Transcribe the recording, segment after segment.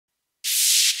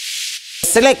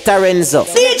Selectah Renzo.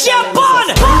 DeeJay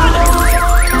Pun.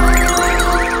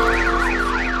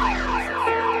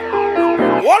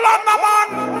 Hola,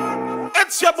 man.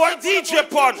 It's your boy DeeJay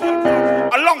Pun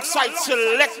alongside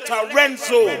Selectah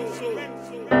Renzo.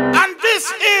 And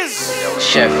this is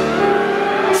Chef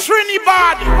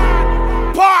TriniBad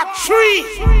Part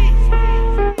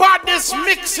 3. Baddest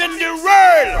mix in the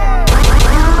world.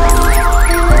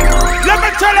 Let me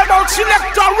tell you about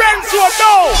Selectah Renzo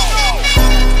now.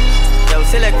 Yo,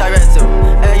 Selectah Renzo.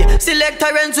 Hey,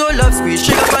 Selectah Renzo love squeeze.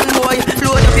 Sugar pan boy,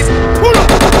 load up people. Pull up.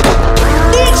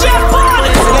 DeeJay Pun.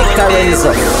 Selectah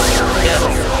Renzo. Yeah,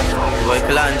 boy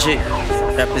Kalanji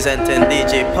representing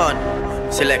DeeJay Pun.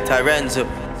 Selectah Renzo.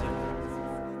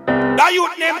 That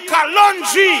youth named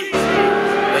Kalonji.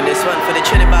 And this one for the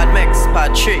TriniBad mix,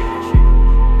 part 3.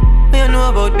 What you know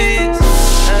about this?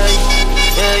 Hey,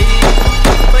 hey.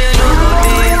 What you know about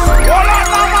this? Hola,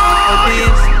 mama.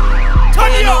 What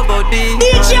you know about this?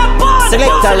 DeeJay Pun.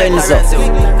 Selectah Renzo.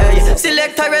 Hey,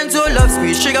 Selectah Renzo love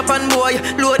squeeze. Sugar pan boy,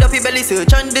 load up your belly,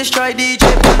 search and destroy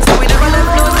DeeJay Pun. So we never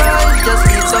left no ties. Just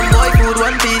eat some boy food,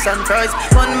 one piece and fries.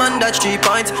 One man that's 3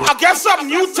 points. I get some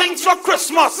new things for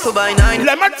Christmas. 2 by 9.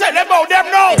 Let me tell you about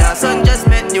them now. Our son just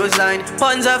met news line.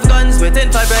 Punz have guns with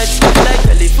infrared. Like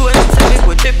telephone, so we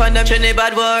put chip on them.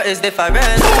 TriniBad war is different.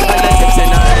 And the tips in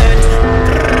our head.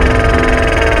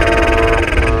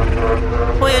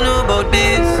 What you know about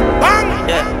this? Bang!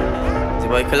 Yeah, the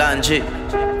boy Kalanji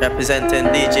representing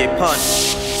DeeJay Pun.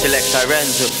 Selectah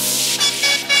Renzo.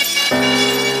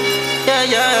 Yeah,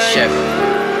 yeah. Chef.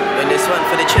 And this one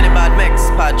for the TriniBad mix,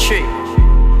 part 3.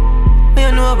 What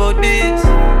you know about this?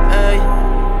 Hey,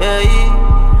 hey.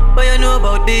 What you know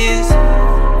about this?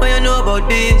 What you know about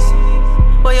this?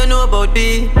 What you know about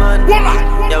this, man?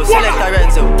 Yo, Selectah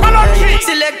Renzo. Hey,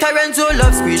 Selectah Renzo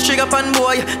love squeeze. Sugar pan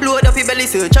boy, load up your belly,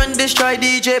 search and destroy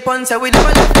DeeJay Pun. So we never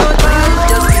left no ties.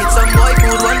 Just eat some boy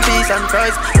food, one piece and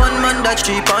fries. One man that's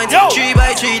 3 points. 3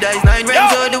 by 3 dice 9.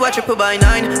 Renzo do a 3 by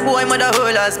 9. Boy mother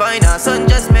whole as fine. Our son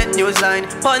just met news line.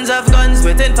 Punz have guns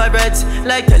with infrareds.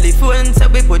 Like telephone, so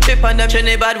we put chip on them.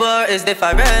 TriniBad war is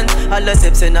different. All the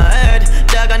tips in our head.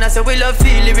 Dog and I say we love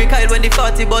feel lyrical when the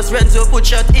 40 bus Renzo put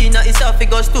shot in a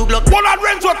esophagus 2 Glock. Hold on,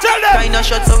 Renzo, tell them. Kinda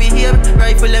shot so we hear.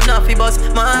 Rifle them not fi bus.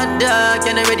 Mad dog,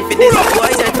 you not ready for this.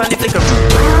 Why dead from the flicker?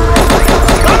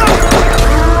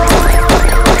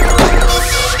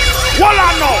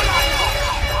 Voila, no.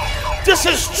 This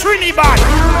is TriniBad.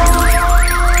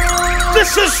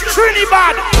 This is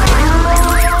TriniBad.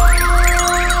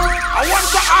 I want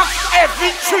to ask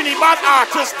every TriniBad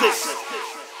artist this.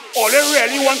 All you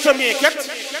really want to make it?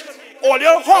 All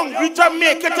you hungry to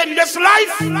make it in this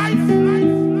life?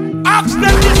 Ask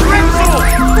them this, Renzo.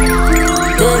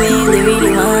 Tell me if they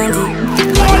really want it.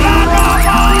 Voila,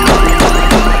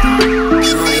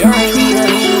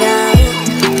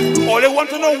 no. All you want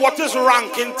to know what is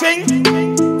ranking thing?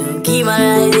 Keep my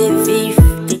eyes in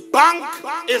 50. Bank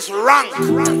is rank.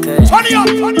 Okay. Turn it up,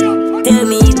 turn it up. Tell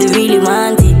me if they really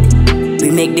want it. We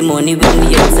make the money when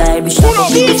we outside. We shop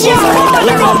up with the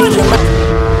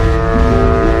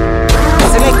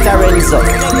Selectah Renzo.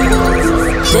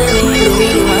 Tell me if they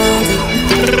really want it.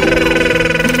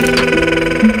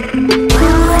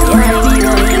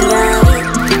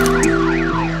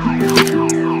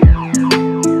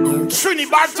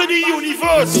 TriniBad to the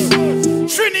universe.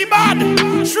 TriniBad,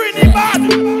 TriniBad.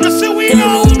 You see we Tell know.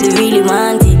 me if they really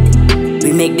want it. We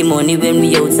make the money when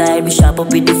we outside. We shop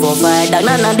up with the 4-5.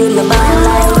 None of them the band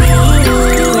like we.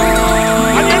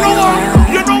 And you know what?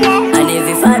 You know what? And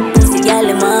every fat pussy girl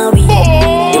them all we.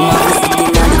 Them all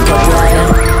sitting on the top wire.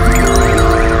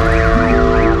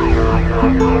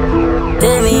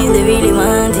 Tell me if they really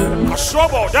want it. I saw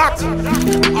about that.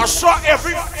 I saw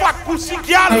every fat pussy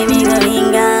girl.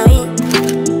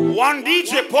 One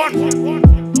DeeJay Pun.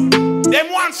 Them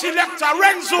one Selectah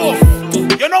Renzo.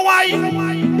 You know why?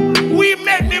 We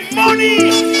make the money.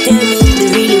 Tell me if they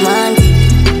really want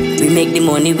it. We make the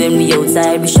money when we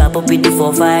outside. We shop up with the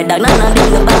 4-5. None of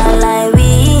them the ball like we.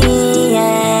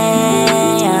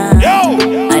 Yo.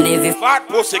 And every Fat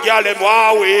pussy girl them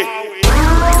Huawei.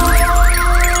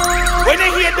 When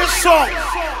you hear this song,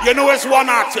 you know it's one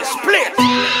artist. Play it.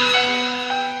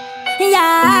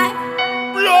 yeah,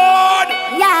 Lord.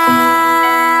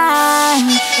 yeah,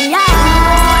 yeah.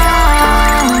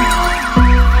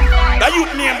 That you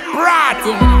named Brad.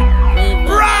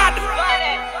 Brad.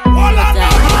 Voila.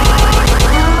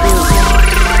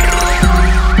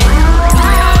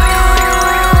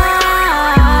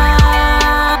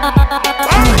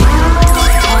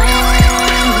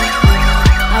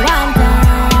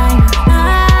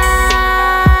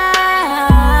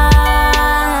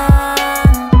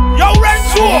 Yo,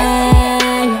 Renzo.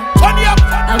 Turn it up.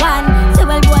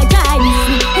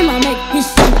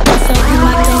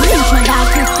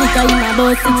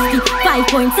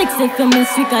 5.6 if you miss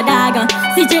with a dagger.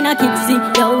 See Jenna keep see,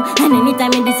 yo. And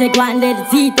anytime in this one, let the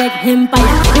Z take empire.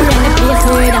 We run the place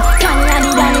with her. Johnny,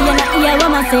 you know, hear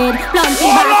what I said. Blunt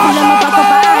to back, pull them up a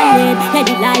head. Yeah,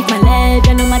 the life, my life,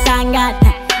 you know my thank God.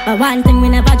 But one thing we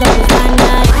never drop the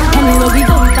standard. Anyway, we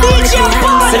don't find it.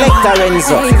 Selectah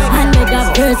Renzo. And we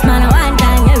got first man, one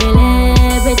time, yeah, we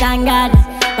live with thank God.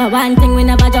 But one thing we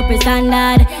never drop the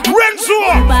standard. Renzo!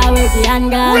 Power with the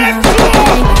anger. Renzo!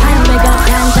 And we got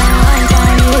dancing, one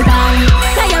time, we bang.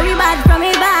 Say you're bad from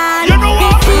me band. You know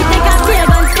what? Big take a beer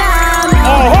gun slam.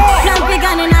 Lamp we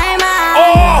gun in my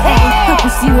man.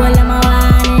 Pussy all of my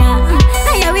one, yeah.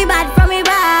 Say you're bad from me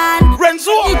band.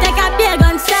 Renzo! He take a beer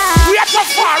gun slam. We are so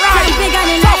far right. Lamp we gun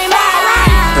in my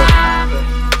man.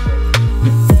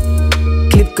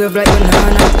 Clip curve like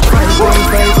banana.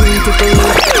 5.5 into the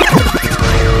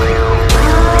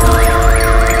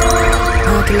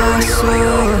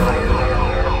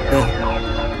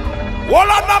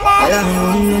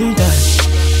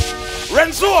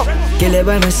Renzo, kill it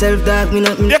by myself, dog. Me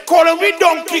not me. they calling me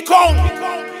Donkey Kong.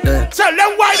 Tell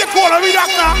them why they calling me that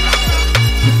now.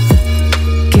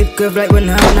 Clip curve like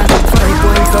banana.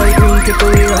 5.5 green take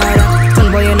away harder. Son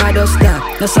boy you not just stop,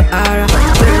 no Sahara.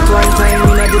 Third one time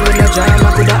me not deal with no drama.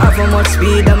 Coulda have a much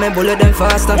speed and me bullet them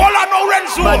faster. All I know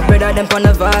Renzo. Bad brother them pon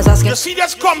the vase asking. You see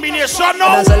this combination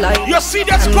now? That's a lie. You see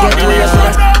this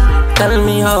combination now? Tell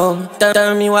me how,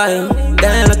 tell me why.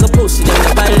 Then like a pussy, then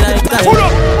I buy like that. Pull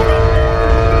up.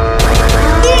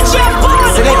 DeeJay Pun.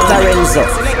 Selectah Renzo.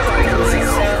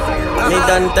 Me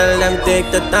done tell them take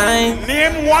the time.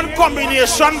 Name one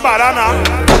combination, banana.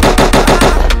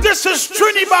 This is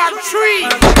TriniBad 3.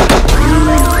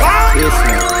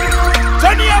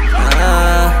 Turn it up.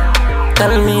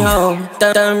 Tell me how,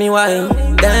 tell me why.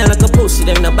 Then like a pussy,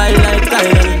 then I buy like that.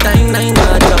 Time 9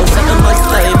 months, so something must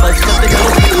fly. But something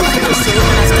else, you see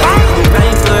when I start.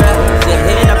 Right for us, your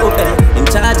head up open. In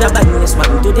charge of badness, man,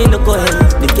 to the local hell.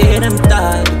 They get them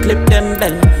tied, clip them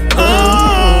bell.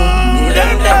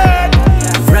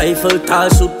 Rifle tall,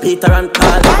 shoot Peter and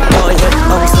Paul. Boy, head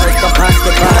bounce like a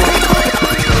basketball.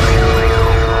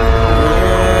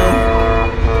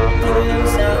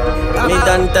 Me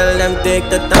done tell them take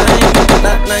the time.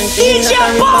 That 19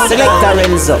 Selectah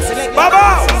Renzo.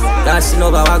 Baba. That's no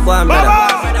go on, brother.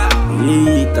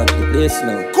 Eat up the place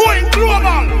now. Going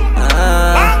global.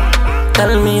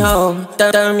 Tell me how,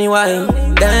 tell me why.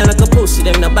 Then like a pussy,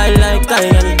 them not buy like that.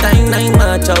 Anytime 9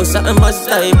 March, out something must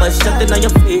die. But shut it on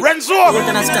your feet. Renzo. Look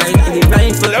at the sky, in the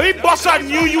rifle. Let me bust a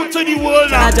new youth to the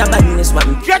world now. Charge a badness,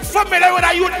 man. Get familiar with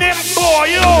a youth named Boy,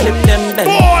 yo. Clip them bell.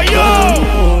 Boy, yo.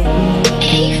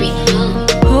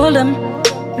 Hold them,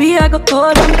 we are go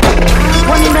call them.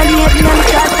 One in the head and the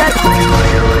shot that.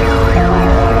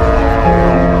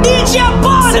 DeeJay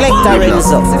Pun. Selectah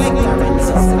Renzo.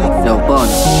 Yo,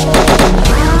 Punz.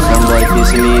 Some boy feel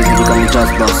see me easy become a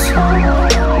just boss.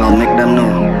 Now make them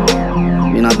know.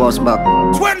 Me not boss back.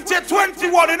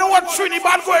 2021, you know what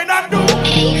TriniBad going on do?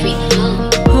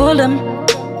 Hold them,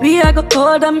 we are go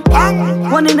call them.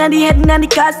 One in the head and the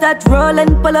car start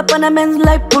rolling. Pull up on a men's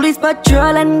like police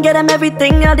patrol and get them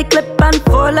everything out the clip and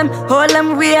hold them. Hold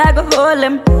them, we are go hold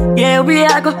them. Yeah, we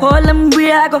are go hold them,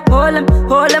 we are go hold them.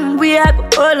 Hold them, we are go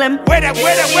hold them. Wait up.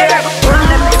 Hold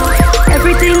them.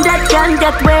 Everything that can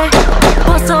get way.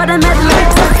 Post all the metal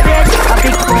lyrics on stage. A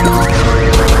big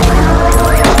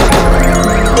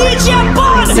DeeJay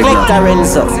Pun. Selectah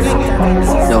Renzo.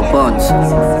 Yo, Punz.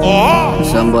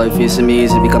 Some boy feel see me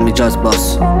easy become a just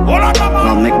boss. Hold on, mama.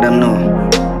 Now make them know.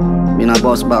 Me not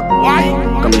boss back. Why?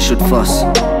 Come me shoot first.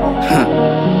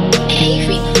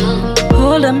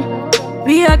 hold them.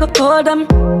 We are go call them.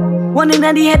 One in the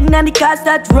head and the car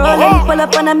start rolling. Pull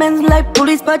up on a men's like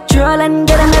police patrol and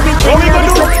get them everything. Now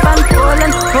the clip and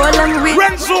hold them, we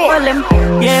Renzo. hold them.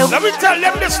 Yeah, Let me tell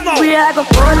them this now. we are go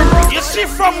call them. You see,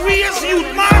 from we as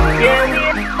youth, man.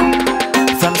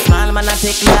 From small man I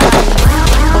take life.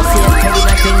 Bossy and carry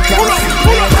nothing close.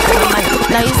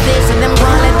 Nice days and them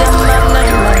gonna let them have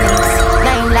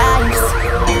 9 lives.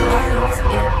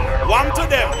 One to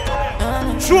them.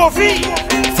 Trophy.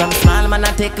 From small man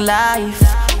I take life.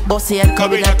 Bossy and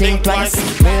carry nothing twice.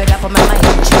 Murder for my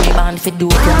mind, TriniBad for do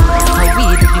crime. How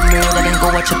we do the murder then go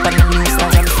watch up on the news.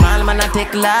 From small man I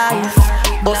take life.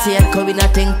 Bossy and carry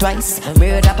nothing twice.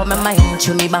 Murder for my mind,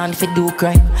 TriniBad for do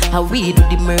crime. How we do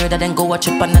the murder then go watch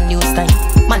up on the news time.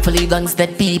 Man full of guns,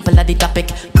 dead people are the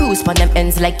topic. Cruise pon them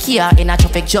ends like here in a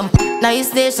traffic jump.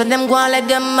 Nice days so them go and let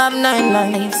them have 9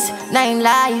 lives. 9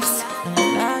 lives.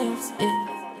 9 lives, yeah.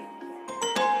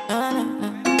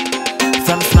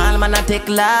 From small man I take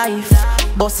life.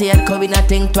 Bossy and carry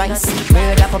nothing twice.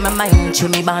 Murder for my mind,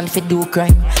 TriniBad for do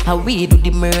crime. How we do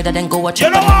the murder then go watch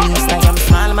up on the news time.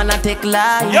 Small man I take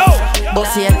life. Yo.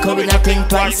 Bossy head come in a think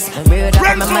twice. Murder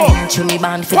from my mind,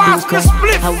 TriniBad for Pass Duke. the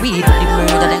split. How we do the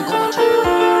murder then go.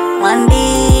 One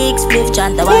big spliff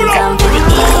chant, the one time to the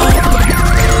east.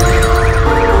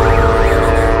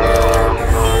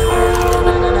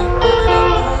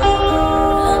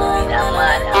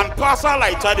 Pass a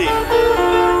lighter day.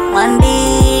 One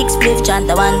big spliff chant,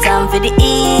 the one time for the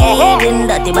evening.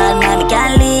 Dirty bad man, me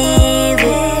can't leave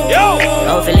it. Yo.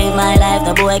 How to live my life,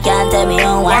 the boy can't tell me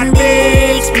on. One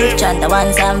big spliff chant, the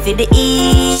one time for the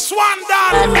evening. Swan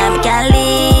down. Bad man, me can't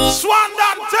leave. Swan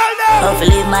down, tell them. How to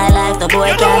live my life, the boy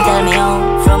can't tell me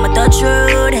on. From a touch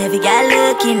road, heavy guy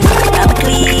looking, I'm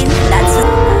clean. That's it.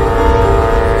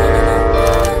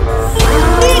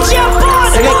 DeeJay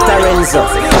Pun. Selectah Renzo.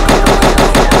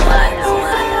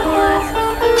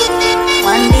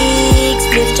 One big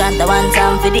spliff chant, the one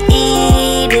time for the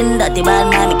evening. Dirty bad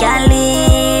man, me can't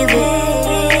leave it.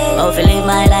 How to live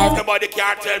my life. Nobody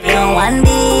can tell me. No one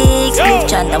big spliff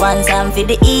chant, the one time for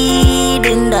the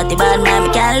evening. Dirty bad man, me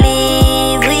can't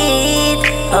leave it.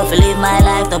 How to live my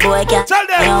life, the boy can't tell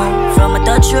them. From a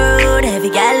touch road, heavy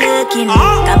guy looking,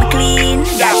 I'm clean.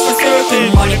 That's the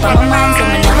certain. Money for my man, so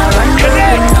me never run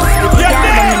broken. With the guy,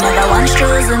 but me never once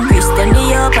chosen. Christian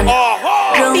me up and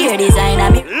beer design, I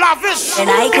mean lavish and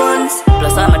icons.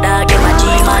 Plus I'm a dog, get my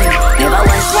G-man. Never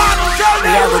once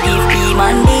me I go give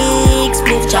B-man big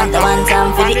spliff chant, the one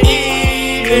time for the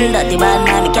evening. Dirty bad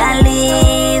man, me can't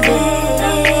leave it.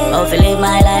 How to live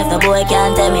my life, the boy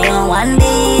can't tell me on. One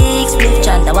big spliff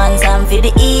chant, the one time for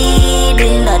the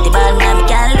evening. Dirty bad man, me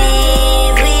can't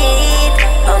leave it.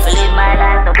 How to live my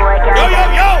life, the boy can't tell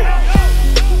me. Yo.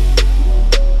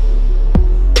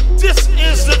 This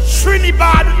is the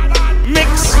TriniBad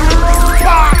Mix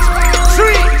Part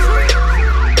 3.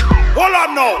 Hold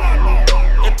on now.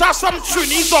 It has some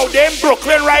Trinis out there in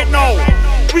Brooklyn right now.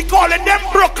 We calling them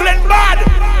Brooklyn Bad.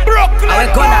 Brooklyn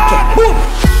Bad. Boom.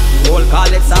 You'll call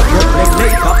it a Brooklyn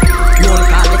link up. You'll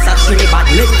call it a TriniBad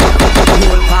link up.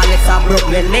 You'll call it a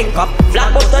Brooklyn link up.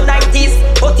 Flag up the 90s,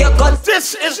 put your guns.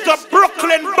 This is the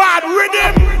Brooklyn Bad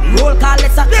rhythm. You'll call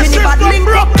it a TriniBad link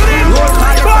up. You'll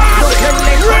call it a Brooklyn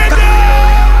link up.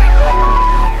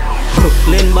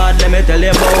 Brooklyn Bad, let me tell you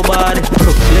about bad.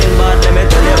 Brooklyn Bad, let me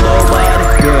tell you about bad.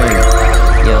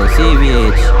 Yo,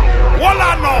 CVH. Hold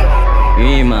on now.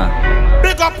 Rima.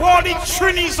 Big up all the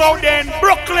Trinis out there in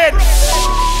Brooklyn,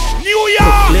 New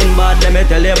York. Brooklyn Bad, let me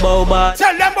tell you about bad.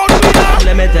 Tell them about me.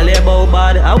 Let me tell you about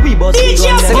bad. How we bust the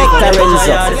gun them Selectah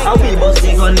Renzo. How we bust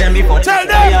the gun them before. Tell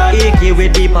them. AK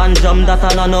with the pan jump, that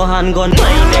a no handgun.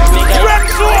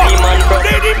 Renzo.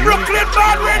 They the Brooklyn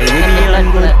Bad ready.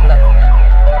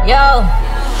 Yo,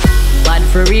 bad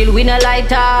for real, we no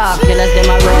light up. Tell us them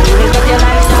a wrong, we got your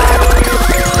light up.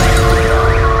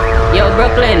 Yo,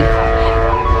 Brooklyn.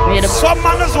 Some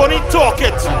man is only talk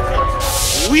it.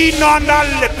 We not that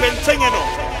lipping thing, you know.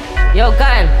 Yo,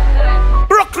 Kyle.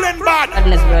 Brooklyn Bad.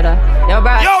 Badness, brother. Yo,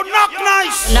 bro. Yo, knock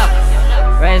nice. Knock.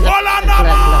 Rise up. Hold on, knock.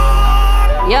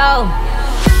 Yo,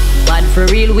 bad for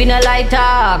real, we no light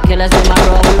up. Kill us them a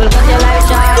wrong, we will cut your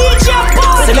light up. DeeJay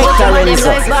Pun. Selectah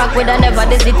Renzo. Back with a never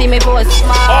the city me for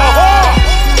smart.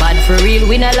 Bad for real,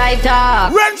 we no light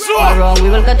up. Renzo. Wrong, we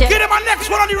will cut your. Get him a next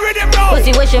one on the rhythm now.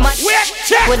 Pussy wish him a. Wait,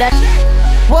 check. With that.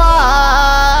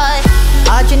 Why?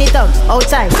 All Trini thugs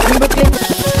outside in Brooklyn.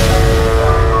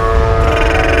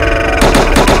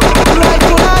 Right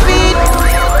full of it.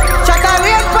 Shut a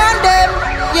rain from them.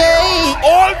 Yeah.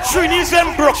 All Trinis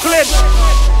in Brooklyn.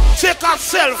 Take a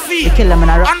selfie. Kill them in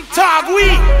a rock. And tag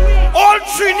we. All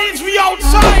Trinis we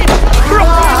outside. Brooklyn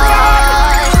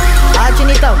Bad. All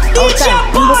Trini thugs outside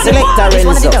in Brooklyn. Selectah This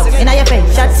one of the Renzo. thugs in your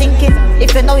face. Shot sinking.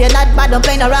 If you know you're not bad, don't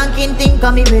play no ranking thing.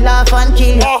 Come here, we laugh and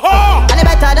kill you. And you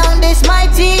better down this my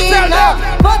team. Tell No.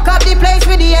 them. Fuck up the place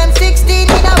with the M16.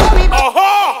 We don't worry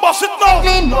about Bust it now.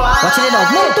 clean boy. Watch it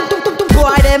out. Move. Tum, tum, tum, tum.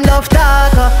 Boy, them love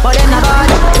talk, but them not bad.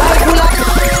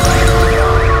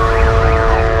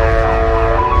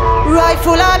 Right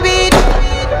full of beat.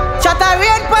 Shut a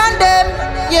rain pan them.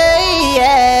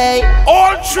 Yeah.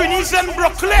 All Trinis in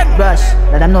Brooklyn. Brush.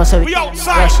 Let them know so We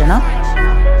outside. Brush, you know.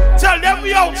 Tell them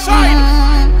we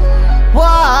outside.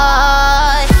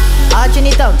 Why? All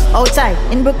Trini thugs outside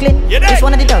in Brooklyn. You there? This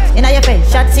one of the thugs in your face.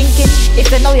 Shot sinking.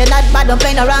 If you know you're not bad, don't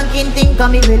play no ranking thing.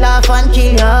 Come here, we laugh and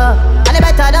kill ya. And you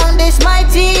better down this my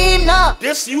team, no.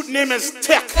 This youth name is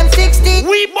Tech. M16.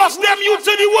 We bust them you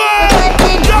to the world.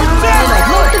 Young Tech.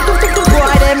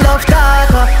 Boy, them love talk,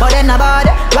 but them not bad.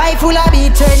 Rifle a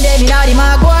beat, turn them in a the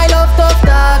mag. Boy, love tough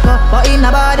talk, but in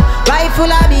a bad.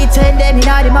 Rifle a beat, turn them in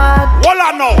a the mag. Hold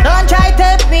on now. Don't try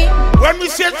tempt me. When we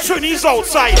say Trini's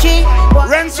outside,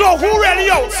 Renzo, who really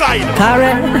outside?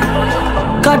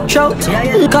 Karen. Cutthroat,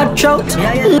 cutthroat,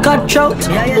 cutthroat.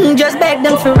 Just beg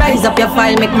them to rise up your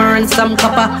file, make me run some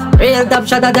copper. Real top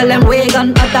shot of them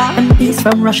wagon butter. MPs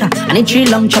from Russia, and it's tree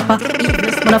long chopper.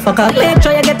 Motherfucker, make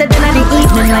sure you get it in the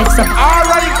evening like supper.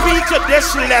 R.I.P. to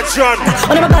this legend.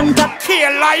 Whenever contact,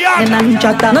 Kill Lion.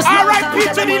 R.I.P.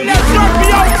 to the legend, be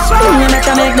outside. You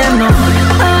better make them know.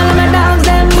 All of the dogs,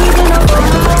 them evil no go.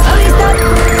 At least that.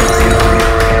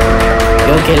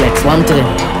 Yo, K-Lex, one to them.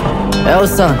 Yo,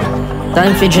 son,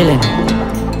 time for drilling.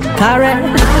 Karen,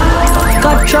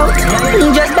 cutthroat.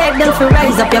 Just beg them to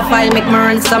rise up your file, make me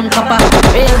run some copper.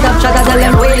 Real top shot of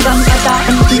them wagon butter.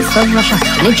 MPs from Russia,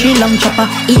 and it's tree long chopper.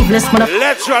 Evilest mother.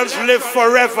 Legends live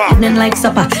forever. Evening like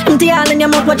supper. Empty all in your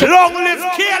mouth, watch it. Long live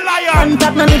K-Lion.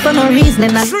 Contact no need for no reasoning.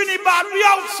 TriniBad, we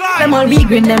outside. Them all be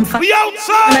green, them fat. We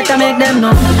outside. Better make them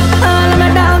know. All of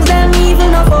my dogs, them evil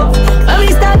no fuck. When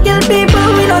we start kill people,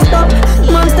 we don't stop.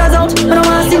 Monsters out, we don't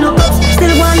want to see no cops.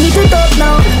 Still want to hit it up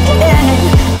now.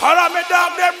 Yeah. All of my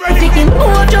dog, them ready.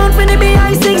 Watch out for the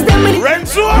BI6, them with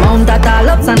Renzo. Mount that all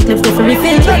ups and clips to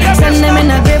refill. Send them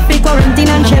in a grave free quarantine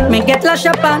and check me. Get lash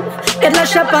up on, get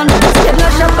lash up on, get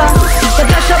lash up on, get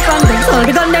lash up on. All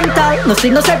the gun them tall, no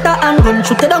sling, no setter and gun.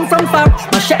 Shoot it down from far,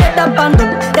 mash your head up and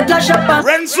gun. Get lash up on,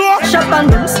 Renzo. lash up and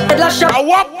guns, get lash up. I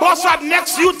want boss up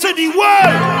next you to the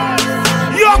world.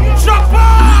 Young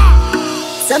chopper.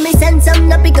 So me send some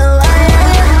nappy go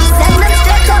send them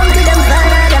straight home to them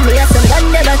father. And me have some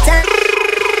gun never time.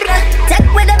 Take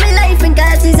with them in life and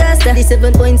cause disaster. The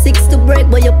 7.6 to break,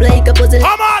 boy you play a puzzle.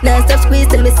 Now stop squeeze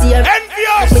till me see her.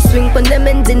 Make me swing on them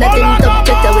ends in a tin top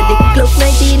checker with the clock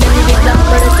 19 and the big black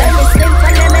for the time. Me swing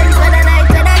on them ends when the night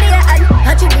when I near and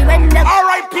how you be when them.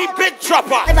 R.I.P. Big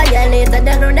Chopper. If I yell later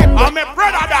then remember I'm a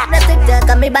brother that. The TikTok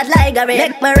and me bad like a red.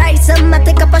 Make me rise some, I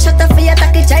take up a shot of fear.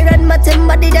 Take it, I run my team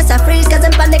body just a freeze. Cause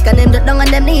I'm panic and them down on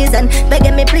them knees and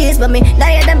begging me please. But me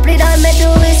lie and plead, all me do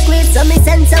is squeeze. So me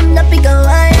send some nappy go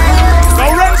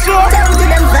Now Renzo, down to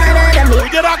them father than me. we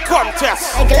did a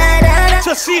contest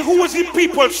to see who is the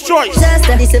people's choice. Just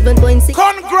 7.6.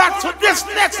 Congrats to this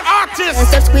next artist,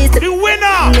 Stop squeeze the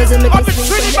winner of the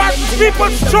TriniBad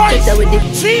People's Choice,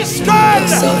 G-Skull.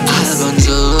 So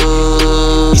Algonzo,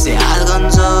 you say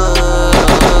Algonzo.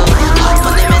 Hot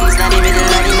on the men's, not the middle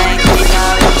of the night, we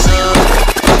call him so.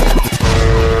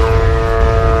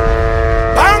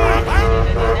 Bang!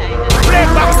 Play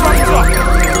back from top.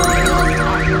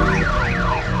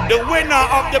 The winner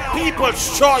of the People's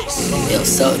Choice. Yo,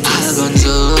 so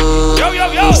Algonzo, Yo,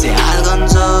 yo, yo. you say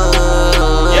Algonzo.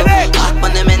 Hot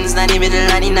on the men's, not the middle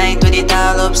of the night, with it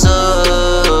all up so.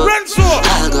 Renzo,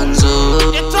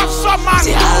 Algonzo, it's tough some man.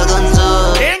 say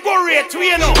Algonzo. They ain't go rate we,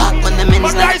 you know. Hot on the men's,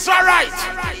 But that's alright.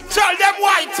 Tell them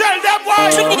why, tell them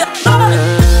why.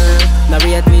 Na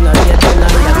rate we, na rate we, na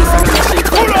rate we, some shit.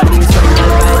 Pull up.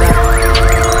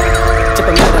 Chip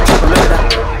a murder. Like that.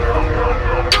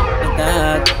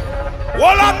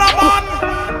 Hold on, no man.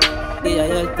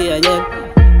 T-I-L.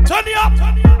 Turn it up.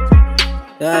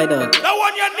 I don't. That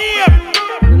one your name.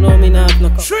 You know me now, no.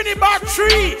 TriniBad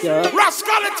 3. Yeah.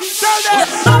 Rascality, tell them.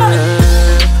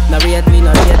 Na rate we,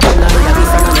 na rate we, na rate we,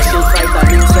 some shit fighter,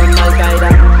 bring some Al-Qaeda.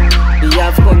 We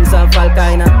have guns of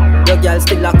Al-Qaeda. Your girl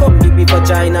still a come deep for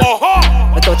China.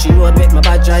 I touch the road with my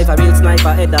bad drive, a real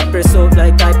sniper, head up press out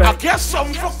like Piper. I guess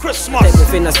something for Christmas. Take me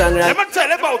finna sunrise. Let me tell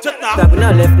you about it now. That we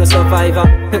not left no survivor.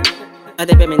 I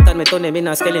dey payment me turn them in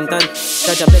a skeleton.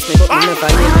 Judge a bless me but me never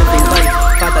name every man.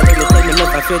 Father tell me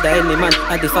never afraid of any man.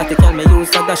 I the fatty call me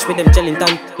use a dash with them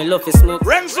Jellington. Me love is smoke.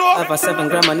 Renzo, have a 7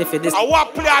 gram and if it is I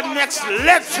want to play our next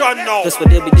legend now. just for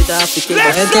they be did I have to kill.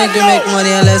 I think you make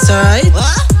money unless alright.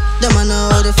 Them I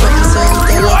know how the fuck me say I'm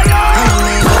telling. I know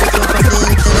me how the fuck I'm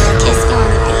telling.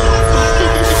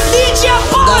 DeeJay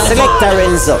Pun. Selectah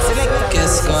Renzo.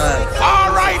 Guess what?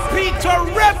 R.I.P. to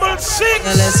Rebel 6.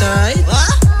 Unless alright.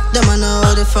 Them I know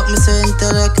how the fuck me say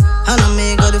intellect. I know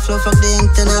me got the flow fuck the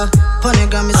internet.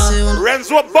 Polygram me soon.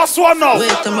 Renzo, boss one now.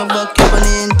 Wait till my buck up on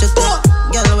the internet.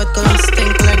 Girl with color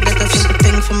stink like that. A simple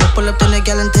thing for me pull up to the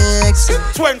gal and text.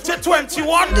 2021.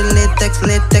 The latex.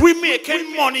 We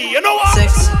making money, you know what?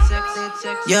 Sex.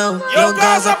 Yo,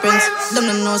 guys are prince. Them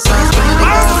don't know size from the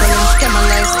balance. Get my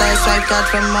lifestyle swipe card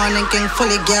from morning king.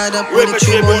 Fully geared up with the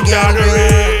tribune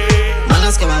gathering. Man,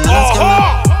 I'm scamming.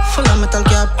 Full of metal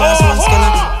cap, pass one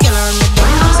scanner. Get her in the back,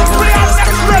 so I'm fast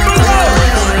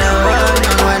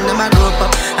when them a group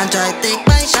up and try to take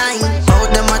my shine. How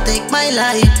them a take my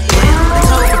light. That's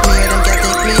how put me, them can't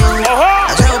take me home.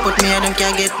 That's how put me, them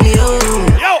can't get me home.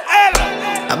 Yo, L.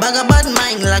 A bag of bad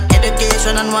mind, like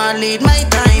education and want lead my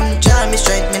time. Try me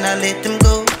straight, me not let them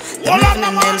go. Them living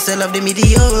in hell, sell of the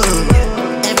media.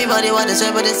 Everybody everybody want to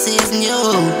say but it's season you.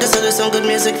 This is some good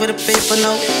music for the people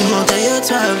now. Not a youth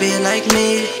try to be like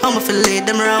me. I'ma feel lead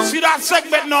them around. See that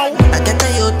segment now? I get a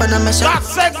youth but I'm a shot.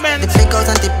 That segment. The figures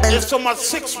and the bells. There's so much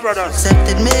six brothers.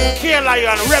 Accepted me.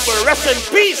 K-Lion, Rebel, rest in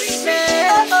peace.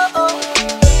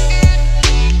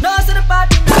 No, to the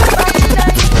party,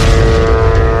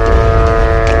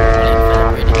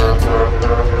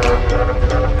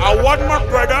 I want my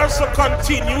brothers to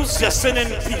continue session in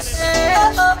peace.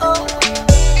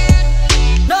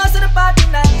 No, to the party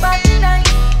night.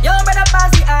 Yo, brother,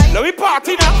 pass the eye. Let me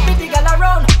party now. Pretty girl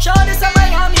around. Show this a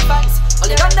Miami vibes.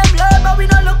 Only run them love, but we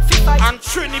don't look fit fight. And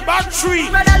TriniBad 3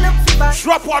 Brother, look fit fight.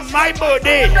 drop on my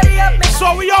birthday.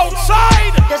 So we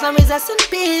outside. Just some rest in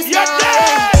peace. Yeah,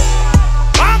 yeah.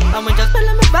 And we just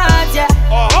feeling my vibes, yeah.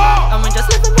 And we just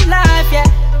living my life, yeah.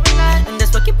 And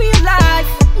that's what keep you alive.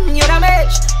 You're the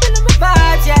match, feeling my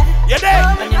vibes, yeah. Yeah,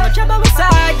 there. And you know trouble my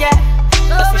side, yeah.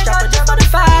 Cause we strap just for the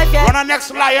 5, yeah. Run the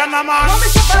next lion, man.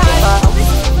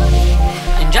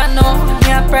 And you know,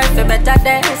 me a pray for better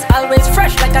days. Always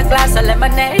fresh like a glass of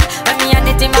lemonade. Let me and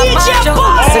it in my macho.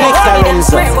 Selectah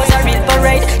Renzo. It was a real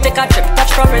parade. Take a trip,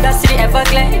 touch Florida City,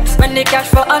 Everglades. When the cash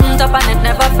for on top and it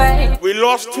never fade. We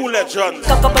lost 2 legends.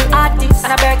 A couple artists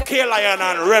and a beg. K-Lion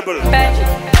and Rebel.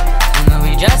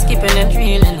 We just keeping it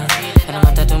real, and no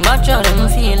matter too much how them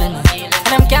feeling, and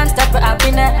them can't stop with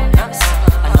happiness.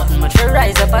 And nothing much to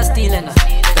rise up and stealing. But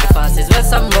the past is where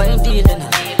some boy dealing.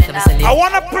 I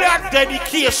wanna play a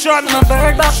dedication. My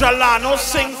bird box. Shalano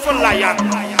sing for Lion.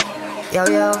 Yo,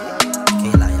 yo.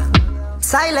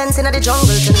 Silence in the jungle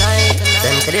tonight.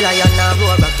 Them to the lion now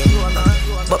roar again.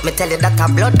 But me tell you that a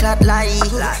blood clot lie.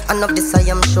 And of this I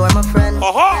am sure, my friend.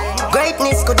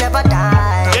 Greatness could never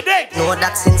die. Know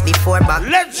that since before back.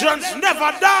 Legends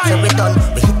never die. So we done,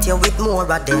 we hit you with more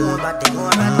of them.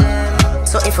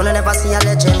 So if you never see a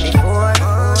legend before,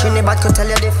 TriniBad could tell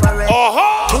you different.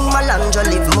 King Malandro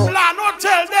live more. La no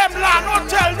tell them, la no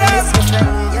tell them.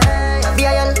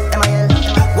 B-I-L, M-I-L.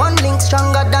 One link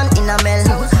stronger than in a mel.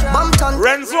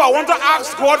 Renzo, I want to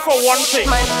ask God for one thing.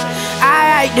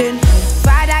 Alright then,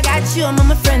 Father got you among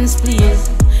my friends, please.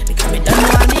 Because we don't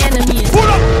know all the enemies. Pull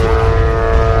up.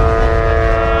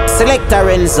 Selectah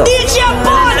Renzo. DeeJay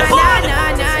Pun.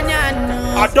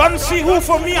 I don't see who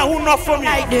for me and who not for me.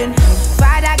 Alright then,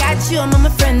 Father got you among my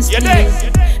friends, please.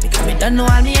 Because we don't know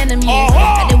all my enemies.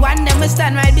 And the one that will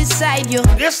stand right beside you.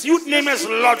 This youth name is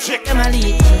Logic.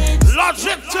 Emily.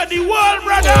 Logic to the world,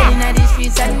 brother. In the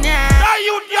streets and now. Now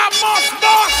you must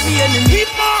boss. He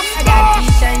must I got to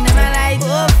shine them a light.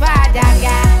 Oh, Father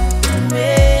God.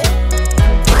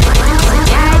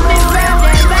 Guide me from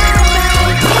the bad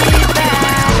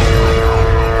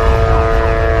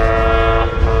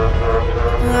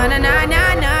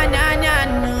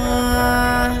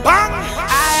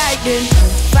Alright then,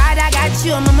 Father got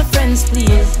you among my friends,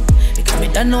 please. Because we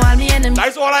don't know all my enemies.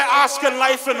 That's all I ask in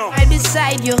life, you know. Right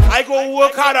beside you. I go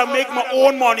work hard and make my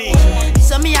own money.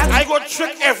 So me I go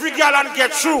trick every girl and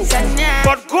get through.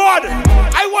 But God,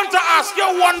 I want to ask you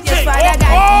one thing. Father Oh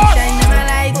God, shine them a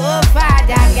light. Oh,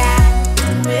 Father God.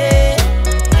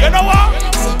 you know what?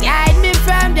 Guide me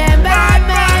from them bad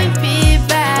mind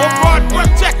people. Oh God,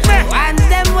 protect me. Once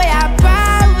them way I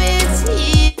promise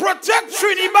he. Protect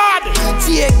TriniBad.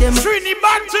 Take them.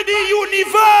 TriniBad to the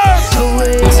universe.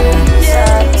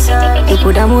 You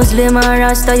could a Muslim or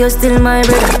Rasta, you're still my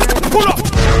brother. Pull up.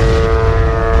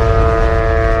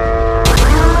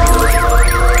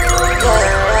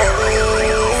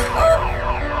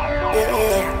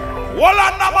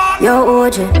 Yo,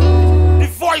 OJ. The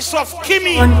voice of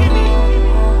Kimmy.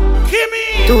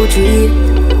 Kimmy. 2, 3.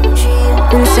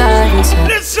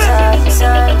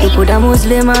 Listen. You could a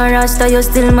Muslim or Rasta, you're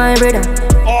still my brother.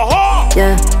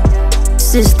 Yeah.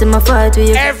 System of fight with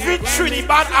you. Every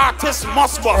TriniBad artist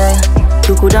must bust.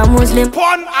 You could a Muslim.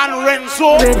 Pun and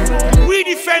Renzo. We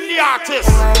defend the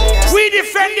artists. We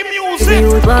defend the music.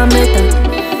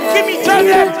 Kimmy, tell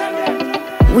them.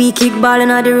 We kick ball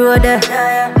on the road there.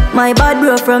 My bad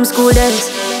bro from school days.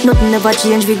 Nothing never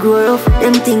change, we grow up.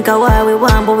 Them think of what we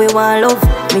want, but we want love.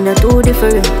 Me not too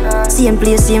different. Same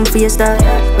place, same face style.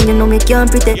 When you know me can't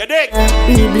pretend. You dig?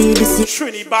 We bleed the sea.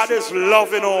 TriniBad is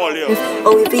loving all you.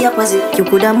 Oh, if you opposite, you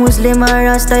could a Muslim or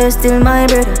Rasta, you're still my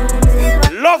brother.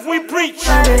 Love we preach.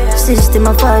 System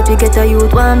of fight, we get a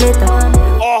youth one better.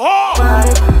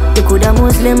 You could a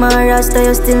Muslim or Rasta,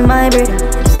 you're still my brother.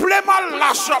 Play my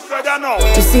lash up, brother, now.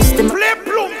 The system. Play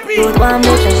Plumpy. Youth one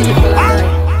better.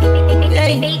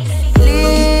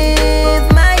 Live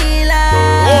my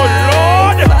life. Oh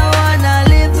Lord. I wanna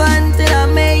live until I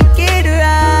make it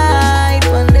right.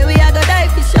 One day we are gonna die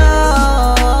for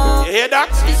sure. You hear that?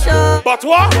 For sure. But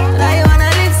what? I wanna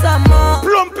live some more.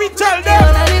 Plumpy, tell I them.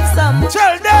 wanna live some.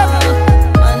 Tell them.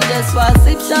 And just want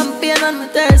sip champagne on my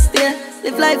thirsty.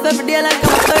 Live life every day like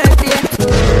I'm a birthday.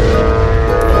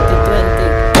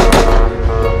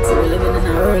 2020. So we're living in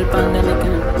a world pandemic,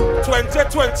 you know.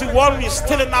 2021, we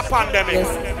still in a pandemic. Yes.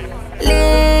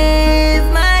 Live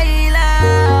my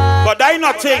life. But I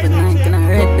not think. Can I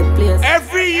wreck the place?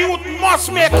 Every youth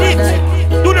must make it.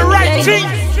 Do the right thing.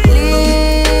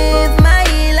 Live my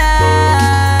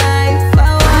life. I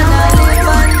wanna live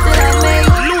until I make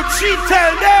Lucci,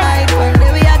 tell them. life. One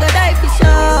day we are gonna die for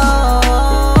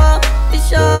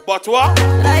sure. But what?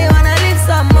 I wanna live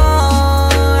some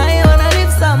more. I wanna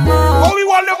live some more. Oh, we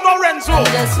want to live now, Renzo. I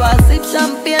just want sip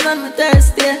champagne on my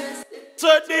thirsty.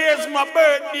 Today is my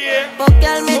birthday. But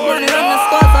girl make money run the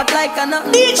squad up like a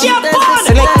nothing. DeeJay Pun.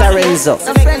 Selectah Renzo.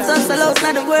 Some friends are sell out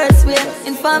not the worst way.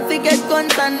 In farm fi get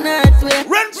guns and nerds way.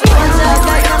 Renzo. One shot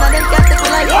guy none of them can't take me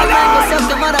like one man. Go suck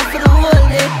the mother for the whole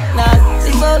day. Nah,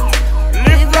 think about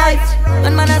live right.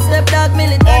 When man a step dog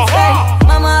militant style.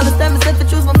 Mama always tell me say to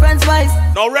choose my friends wise.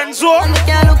 Now Renzo, And they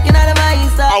can't look in at my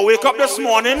eyes. I wake up this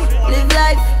morning Live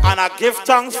life. and I give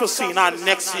thanks for seeing her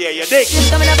next year. You dig? Just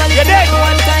come in a body You dig?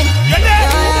 one time. You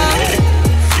dig?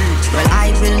 Well,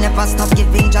 I will never stop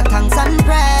giving Jah thanks and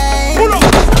praise. Pull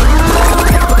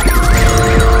up.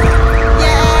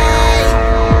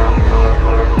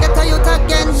 Yeah. Get to youth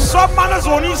again. Some manners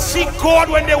only seek God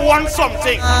when they want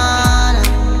something.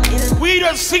 We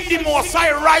just seek the Most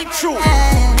High right through.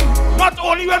 Not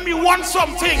only when we want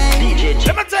something.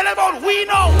 Let me tell you about we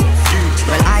know.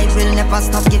 Well, I will never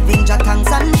stop giving Jah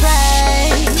thanks and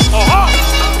praise. And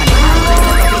I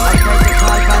will never be afraid to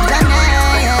call upon Jah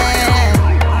name.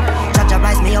 Jah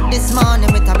rise me up this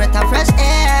morning with a breath of fresh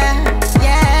air.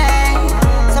 Yeah.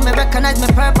 So me recognize my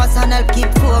purpose and I'll keep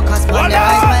focus on the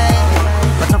right way.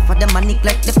 But not for them I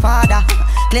neglect the father.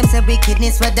 Claim say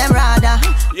wickedness with them rather.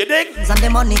 You dig? And the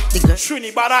money, the girl.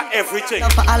 TriniBad everything.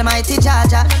 Love for Almighty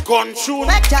Jaja. Gun tune,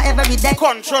 Make Jah every day.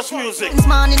 conscious music, This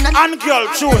morning and girl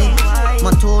tune.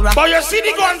 Montura. But you see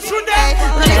the gun tune there?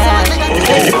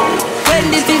 When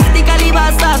the 50 caliber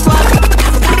starts what?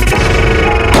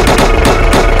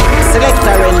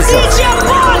 Selectah Renzo. DeeJay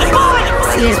Pun.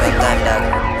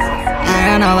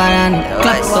 I run over and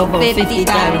clap over 50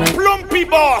 times. Plumpy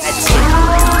boss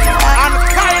and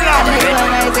Kyla.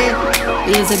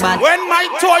 Easy bad. When my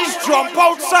toys jump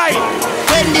outside,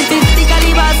 When the 50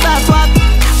 caliber starts what?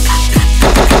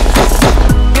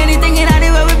 Anything in the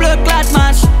way we blood clot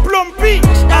match. Plumpy.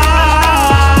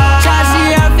 Charge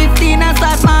the 15 and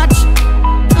start match.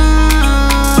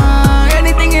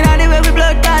 Anything in the way we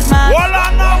blood clot match. Walla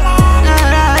no man.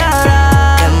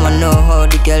 Them wanna know how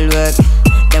the girl work.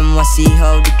 Them wanna see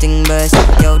how the thing burst.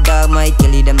 Yo dog, my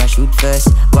killie, them a shoot first.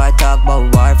 Why talk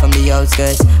about war from the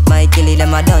outskirts? My killie,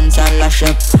 them a dance and lash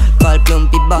up. Call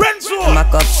Plumpy back, Renzo.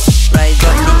 mack up. Rise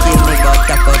up the king, me got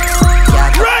tap up. Yeah,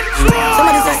 Renzo.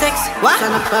 Somebody say sex. What?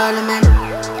 Son of Parliament.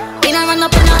 In a run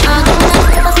up in a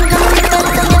argument. Pass me down the fence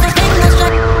and get a finger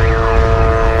shot.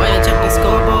 Why you check the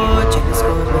scoreboard? Check the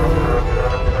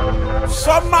scoreboard.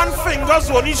 Some man fingers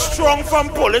only strong from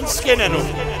pulling skin, you know.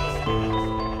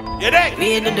 You dig?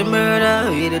 We did the murder,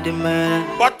 we did the murder.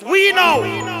 But we know.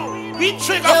 We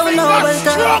trigger You know fingers about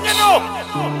that. strong enough.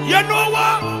 You know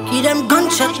what? Give them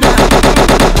gunshot down.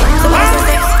 Somebody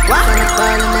say sex. What? Son of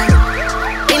Parliament.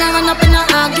 In a run up in a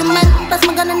argument. Pass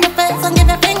my gun in the face and give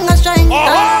a finger strike.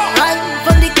 Right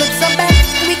from the clips of bed.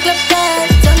 We clip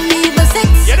heads on the evil six.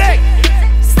 You dig?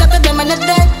 Step at them in the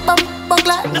dead. Bump, bump,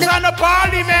 like It's on the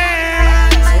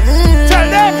parliament. Tell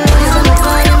them. It's on the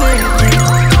parliament.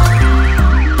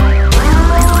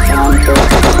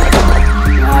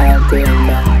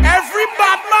 Every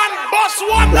bad man boss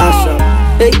one Lash now.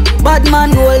 up. Hey, bad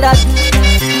man hold that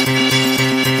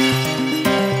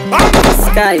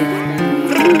sky.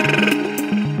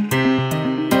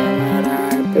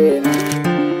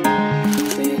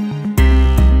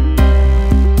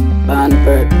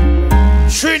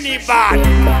 TriniBad.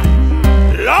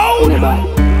 Loud. Hey,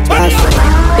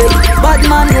 bad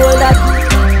man hold that.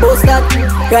 Post that.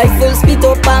 Rifle spit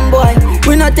up pan boy.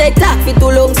 We not take talk for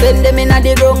too long. Send them in a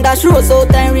the ground. Dash road so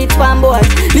time reach pan boy.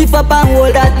 Lift up and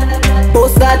hold that.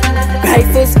 Post that.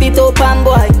 Rifle spit up pan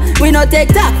boy. We not take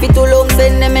talk for too long.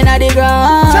 Send them in a the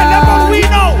ground. Tell them what we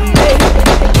know. Hey.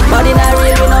 Body not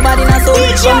real, we nobody not so.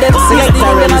 From them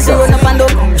Selectah them have to Renzo. run up and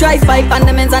down. Drive pipe and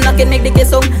them ends and knock and make the case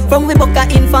song. From we book a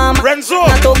inform. Renzo.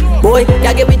 Boy,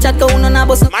 ya get we chat go on a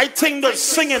bus. My thing does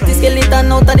singing This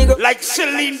skeleton out of the ground. like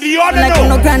Celine Dion. Like you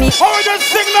know. no granny. How we just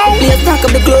sing now? Please knock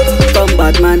up the club. Come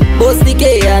bad man, bust the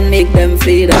K and make them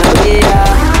fade away.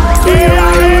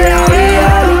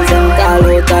 Lose them call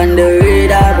out on the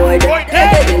radar, boy.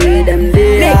 They with them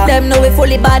there. Make them know we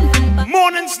fully bad.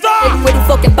 Morning Star. With the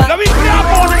fucking bad. Let me play a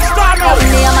Morning Star now.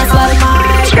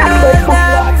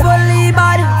 Fully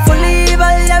bad, fully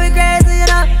evil, yeah we crazy, you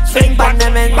know. Swing pan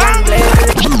them and play.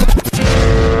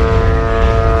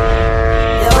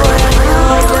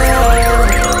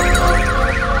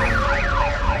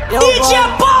 DeeJay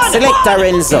Pun. Selectah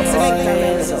Renzo.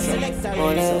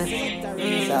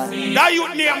 Now you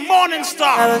name Morning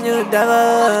Star.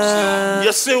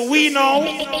 You see we know.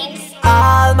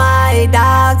 All my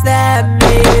dogs them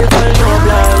evil, no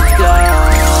blood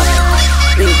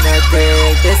clot. We not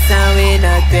take this and we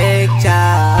not take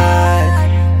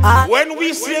charge. When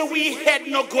we say we head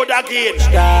no good again,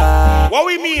 what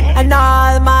we mean? And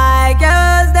all my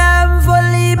girls them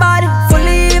fully bad,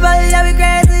 fully evil, yeah we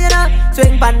crazy, you know.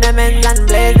 Swing pan them ends and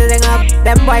blaze the thing up.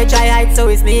 Them boy try hide so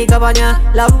we sneak up on ya.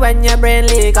 Love when your brain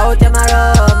leak out your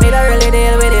marrow. Me don't really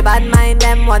deal with the bad mind.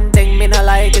 Them one thing me no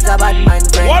like is a bad mind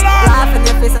friend. Laugh in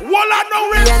your face. Walla no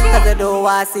Renzo. Cause you do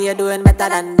I see you doing better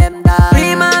than them dog.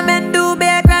 Prima men do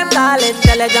big crime, call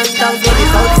intelligent tongues with the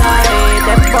outside.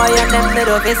 Them boy and them they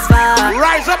do fist fight.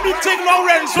 Rise up the thing now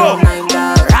Renzo.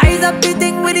 Rise up the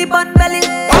thing with the bun belly.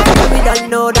 We don't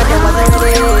know that there was a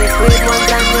ready. Sweet ones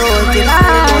and no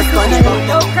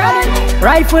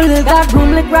rifle, got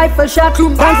room like rifle shot.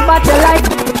 Guns back your life.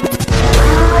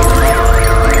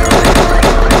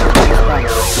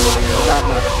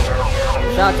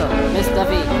 Shut up, Mr.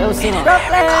 V, no singer.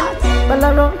 Brooklyn,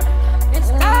 Balaro. It's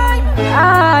time.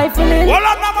 I feel it. Yeah,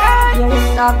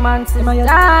 it's dark man, see my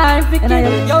time. And I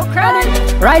have your credit.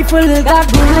 Rifle,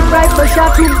 got room like rifle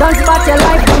shot. Guns back your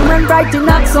life. Women bright to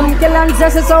knock some kill and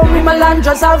zest. So we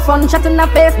melandras all fun. Shot in the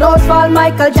face, those fall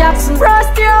Michael Jackson.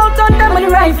 Frost you out on them with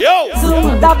the rifle. Yo.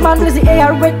 Zoom, dark man with the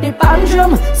air with the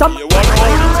pandrum. Some you wanna know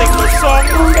how to sing the song?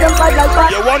 Get them fight like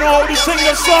that. You wanna know how to sing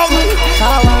the song?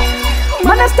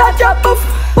 Man, I start your poof,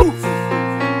 poof.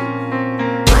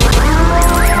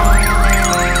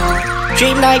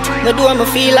 Dream night, no do I'ma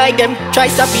feel like them. Try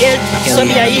stop here, so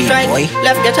me I eat right.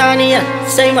 Left get on here,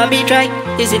 say my beat right.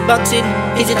 Is it boxing?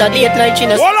 Is it a late night? She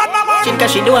knows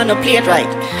cause she do wanna play it right.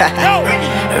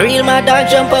 Real mad dog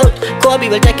jump out. Kobe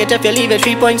will take it if you leave it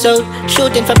 3 points out.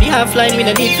 Shooting from the half line, we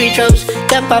don't need free throws.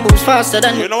 Tempo moves faster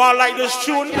than you know I like this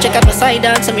tune. Check out my side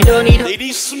dance and we don't need they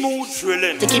need smooth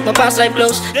drilling to keep my past life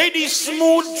close. They need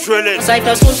smooth drilling. Side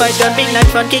now spoon fight gun, big night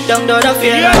front kick down door of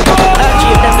fear. Achieve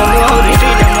them don't know how to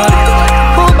treat them all.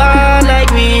 Who bad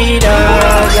like we dog?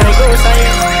 Gotta go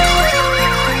side.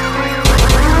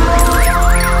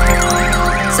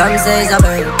 Some say it's a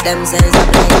bird, them say it's a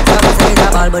plane. Some say it's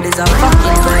a ball, but it's a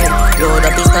fucking brain. Load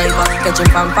up his sniper, catch him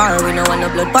from far. We no want no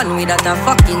blood pun without a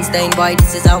fucking stain. Boy,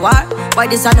 this is a war. Why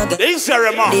this a no get? They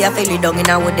ceremony. They a feel it down in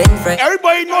our den friend.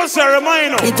 Everybody knows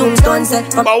ceremony. The tombstone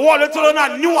set from. But what little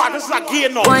not new artists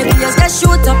again now. Boy, we just get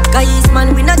shoot up. Guys,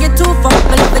 man, we not get too fucked.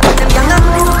 Me love it when them young and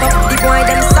group up. The boy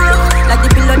them soft, like the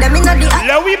pillow them inna the eye.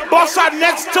 Let we boss our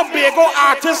next Tobago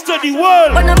artist to the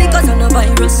world. But not because of no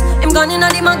virus. Him gone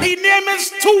inna the mag. The name is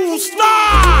 2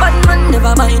 Star. Bad man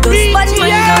never mind us. Bad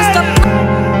man can't stop.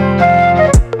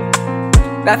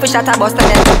 Rifle shot a bust them.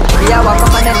 We a walk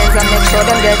up on them legs and make sure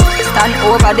them dead. Stand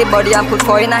over the body and put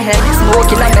 4 in a head.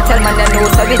 Smoking like metal man, them know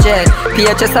so we jet.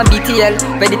 PHS and BTL,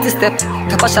 ready to step.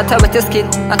 Tap a shatter with your skin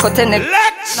and cut a neck.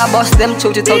 I bust them,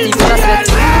 choke it out even a sweat.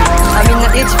 I'm in the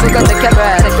itch, we got take your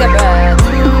breath, take your breath.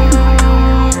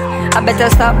 I better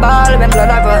stop ball when blood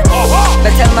I run.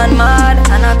 Better man mad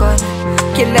and I gun.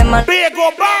 Kill them man. Big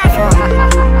go back.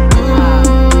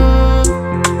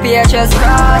 PHS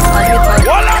cross and we touch.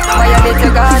 Fire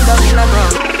little gun down in the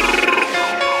ground.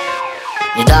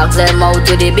 The dogs them out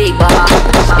to the big banner.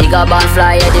 Bigger band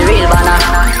fly at the real banner.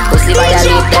 Pussy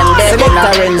violate them dead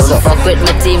Don't fuck with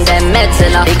my team, them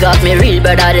medicine. They got me real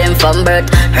brother them from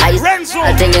birth. Renzo,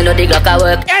 I think you know the Glock I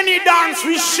work. Any dance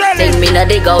we shell Think me no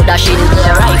dig out dashing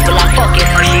play rifle and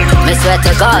fucking machine. Me swear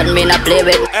to God me no play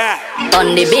with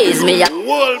on the base me a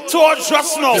world tour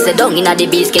just now. He said down inna the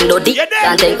beast king do the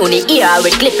planting. Only ear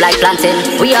with clip like planting.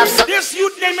 We have some. This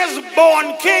youth name is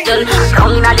Born King. Down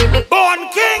inna the big Born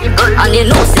King. And you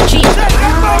know the cheap.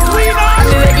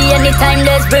 I'm ready anytime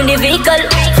let's bring the vehicle.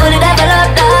 Fully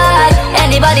developed dog.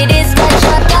 Anybody this get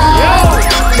shot dog.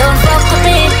 Don't fuck with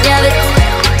me, yeah it.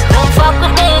 Don't fuck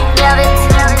with me, yeah it.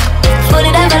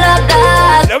 Fully developed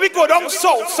dog. There we go down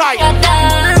south side.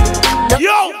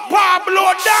 Yo,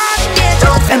 Pablo Dan.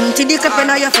 Empty the clip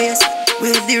in your face.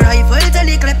 With the rifle till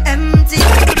the clip empty.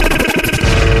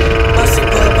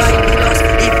 Possible by the loss.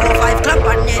 The 4-5 clap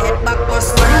on your head back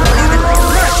bust.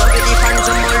 Merge up with the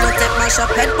phantom. All no take mash up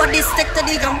head body stick to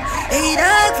the gum. Hey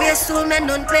dog face soul men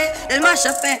don't play. They'll mash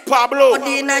Pablo,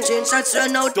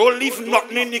 don't leave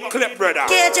nothing in the clip, brother.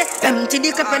 Empty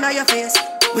the clip in your face.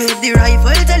 With the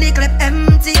rifle till the clip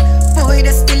empty. Boy,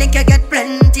 the stealing can get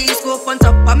plenty. Scope on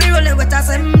top of me rolling with us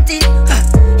empty.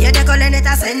 Yeah, they calling it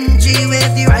a century.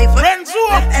 With the rifle Renzo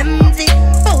empty.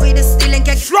 Boy, the stealing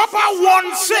can drop a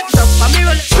 1-6. Top of me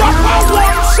rolling. Drop a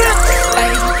 1-6.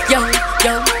 Hey, yo,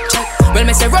 check. Well,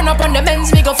 me say run up on the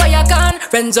men's, me go fire can.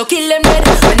 Renzo kill them dead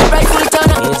when the rifle turn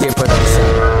up. DeeJay Production.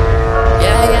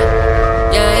 Yeah.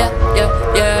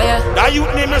 That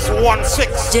youth name is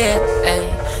 1-6. Yeah, hey.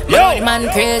 Yo, man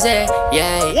crazy,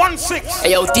 yeah. 1-6.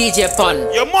 Hey, yo, DeeJay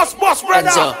Pun. You must bust, brother.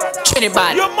 Renzo,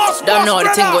 TriniBad. You must don't bust, know the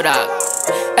brother. thing go that.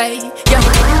 Hey, yo.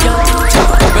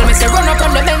 When me say run up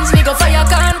on the men's, me go fire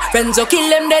can. Renzo kill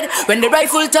them dead when the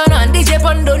rifle turn on. DeeJay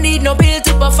Pun don't need no bill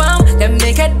to perform. Them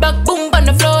make head back boom on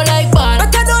the floor like ball.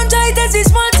 But I don't try this is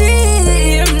small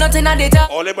team. Nothing at the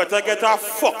top. All they better get a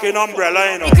fucking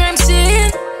umbrella, you know. Crime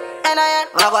scene. And I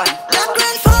am Black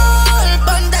rainfall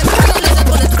upon them.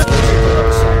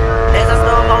 There's a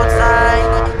storm outside.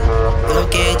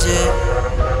 Okay,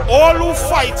 all who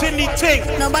fight in the thing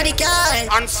nobody can.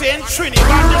 and saying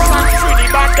TriniBad this and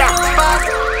TriniBad that.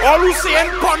 All who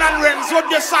saying Pun and Renzo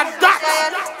this and that.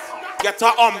 Get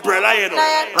an umbrella, you know.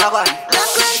 Black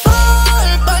rainfall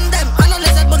upon them. And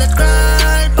unless a bullet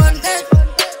crawl upon them.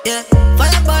 Yeah,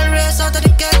 fireball race out of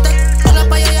the gate. Pull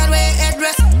up on your yard where your head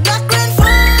rest. Black rainfall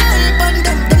upon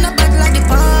them. Them not bad like the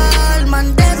ball,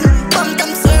 man. Them bump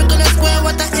them circle and square.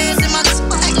 What a easy max.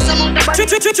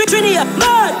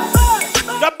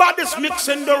 The baddest mix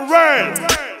in the world.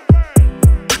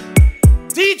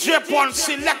 DeeJay Pun,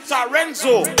 Selectah,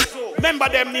 Renzo. Remember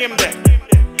them name them.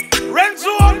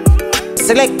 Renzo.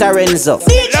 Selectah Renzo.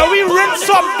 Now we rinse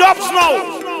up dubs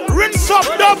now. Rinse up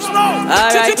dubs now.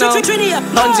 Alright now,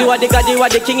 Punz, you are the god, you are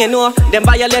the king, you know. Them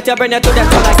violate you, bring you to them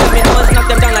down like dominoes. Knock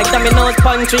them down like dominoes.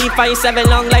 Pun 3, 5, 7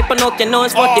 long like Pinocchio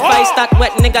nose. 45 stack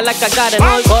wet nigga like a garden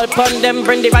hose. All Pun them,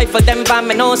 bring the rifle, them by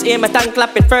my nose. Aim it and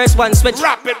clap it first, one switch.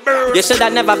 Rapid bird. You shoulda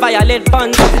never violate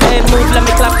Punz. Hey, move, let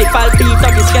me clap the fall beat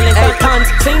of the skeleton Punz.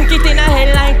 Sink it in a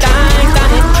head like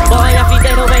Titanic. Boy, I feel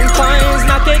dead when Punz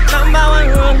knock it #1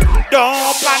 run.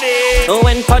 Don't panic.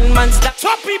 When Pun man stop.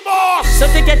 Choppy boss. So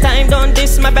take your time, don't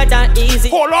diss my brother easy.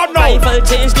 Hold on now. Rifle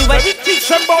change the way. Let me teach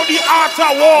them about the art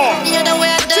of war. You know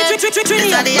where the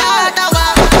art of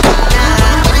war.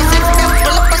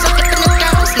 Pull up a socket in the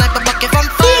car. Sniper bucket from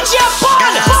DeeJay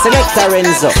Pun. Selectah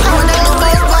Renzo.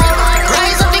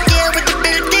 Rise up the gear with the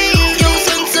building. Use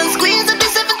and squeeze up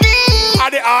the 17.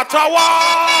 At the art of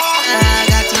war.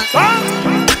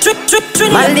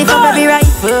 Man lift up every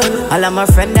rifle. All of my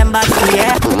friend them back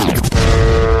here.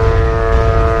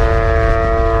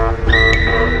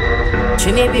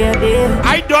 Trini baby.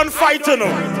 I don't fight you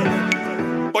know.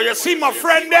 But you see my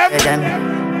friend them.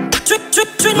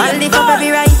 Man lift up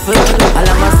every rifle. All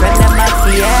of my friend them back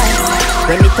here.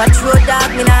 When me touch road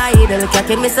dog, me nah idle.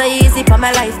 Clocking me so easy for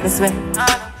my life, me swear.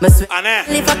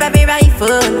 Lift up every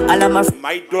rifle. All of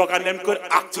my dog and them could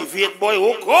activate, boy.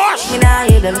 Oh gosh. Me nah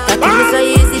idle. Clocking me so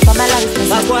easy for my life, me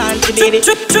Back one to baby.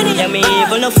 Yeah, me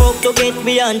even no folk to get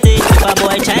beyond it. If a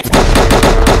boy try.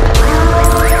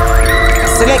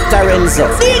 Selectah Renzo.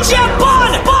 DeeJay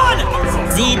Pun.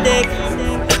 Z-Deck.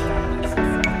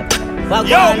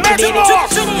 Yo, Messi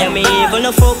boss. Yeah, me even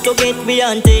no folk to get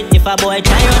beyond it. If a boy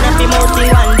try run up the mouth in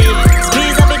one day,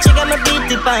 squeeze up the trigger, me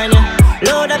beat it on ya.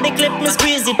 Load up the clip, me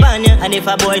squeeze it on ya. And if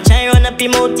a boy try run up the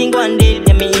mouth in one day,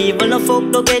 yeah, me even no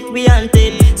folk to get beyond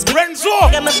it. Renzo,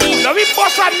 now we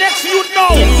bust our next youth now.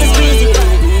 Yeah, me squeeze it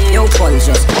on. Yo, Punz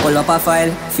just pull up a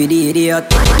file for the idiot.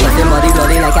 Left him body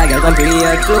bloody like a girl from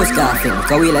period. Close coughing,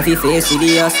 cause we left his face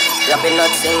hideous. Dropping not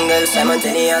single,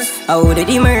 simultaneous. How did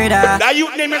he murder? That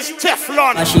youth name is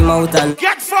Teflon. Ash him out and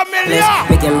get familiar.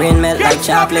 Make him brain melt like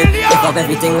chocolate. Pick up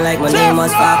everything like my name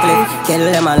was Sparkly.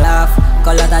 Kill them and laugh,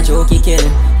 call that a jokey kill.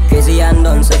 Crazy and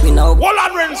done, so we know. Hold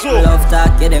on, Renzo. Love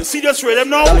talk, get them. See this rhythm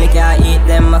now? Family can't eat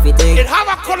them if it take. It have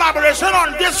a collaboration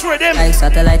on this rhythm. Like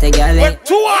satellite a girl. With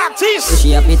 2 artists.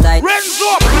 She appetite. Renzo,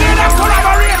 play that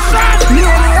collaboration. Me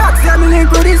only ask them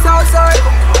link with this outside.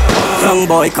 Young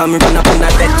boy come run up in a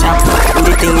dead chap. And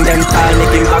the thing them tall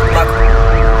make him back.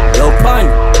 Yo, Pun.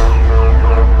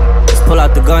 Just pull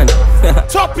out the gun.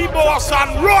 Choppy boss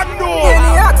and Rondo. Me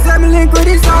only ask them link with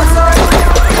this outside.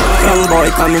 Young boy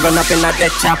come run up in a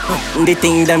dead chap. And the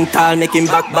thing them tall make him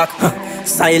back.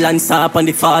 Silence up on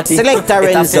the 40. Selectah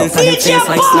Renzo. DeeJay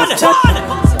like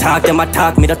Snapchat. Talk them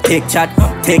attack, me don't take chat.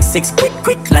 Take 6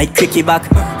 quick like cricky back.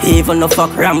 Even no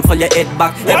fuck ram for your head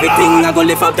back. Everything I go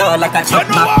lift up door like a chop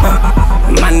back.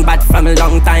 Man bad from a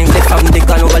long time, they found the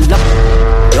gun over lock.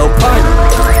 Yo, Pun.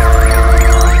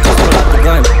 Pull out the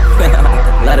gun.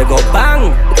 gotta go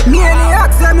bang. Me and the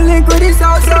axe, I'm link with this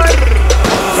outside.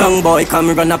 Young boy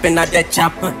come run up in a dead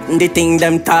chap. The thing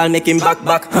them tall make him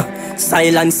back.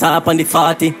 Silence up on the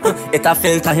 40. It a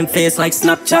filter him face like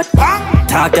Snapchat.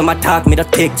 Talk them a talk, me the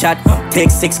take chat.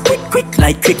 Take 6 quick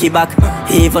like cricky back.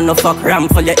 Even no fuck ram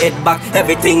for your head back.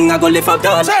 Everything I go lift up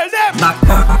dog back.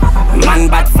 Man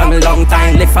bad from a long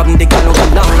time. Lift from the gun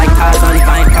over long like cars on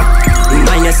vine.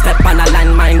 Mind you step on a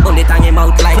landmine. Bullet on him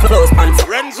out like close pants.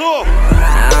 Renzo,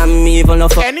 I'm even no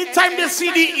fuck. anytime they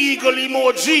see the eagle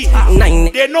emoji,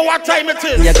 9. they know what time it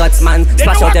is. Your guts man,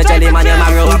 splash out your jelly man, you're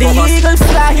my road. The eagle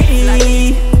fly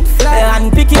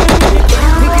and pick him.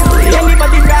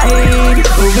 Anybody ride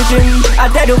with him, I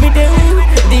dead with him.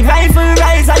 The rifle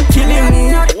rise and kill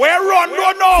him. Where run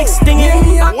don't know. Sting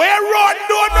him. Where run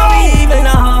don't know. Even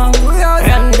now,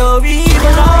 and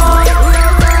even now.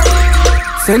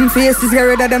 Send faces, get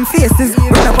rid of them faces.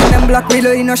 Run up on them block,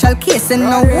 reloading no shell casing.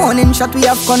 No warning shot, we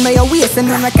have gun by your waist. And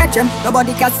when I catch him,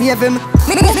 nobody can save him.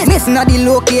 Missing at the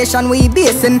location we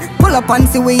basing. Pull up and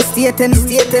see where he's stating. For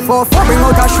bring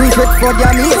out a shoes with for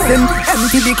their amazing.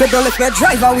 Empty the kettle if we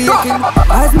drive away.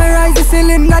 As me rise the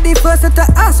ceiling, not the first to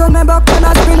ask on my back on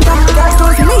a sprinter. Cash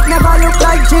those meat never look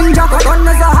like ginger.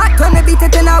 Gunners are hot when they beat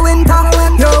it in a winter.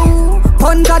 Yo,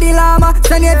 Punz the llama,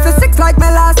 send it for 6 like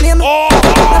my last name.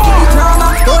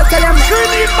 Go tell them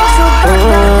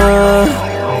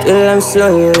kill them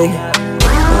slowly.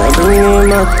 I bring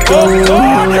him up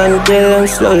and kill them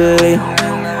slowly.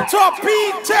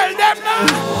 Toppy, tell them now.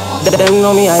 Them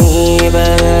know me a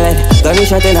evil.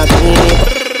 Gunshot in a people.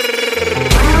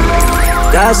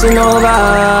 Gassing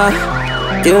over.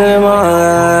 Kill them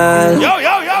all. Yo.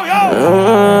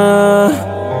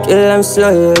 Kill them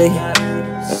slowly.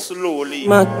 Slowly.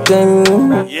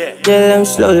 Yeah. Kill them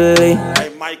slowly.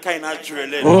 My kind of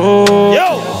drilling.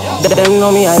 Yo! Them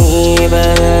know me a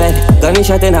evil.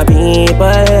 Gunshot in a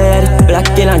people. Black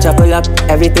kill and chapel up.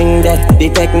 Everything dead. The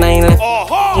Tech 9 left.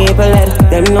 People head.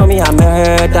 Them know me a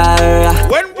murderer.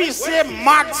 When we say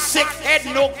mad, sick head,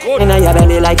 no good. In your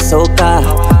belly like soca.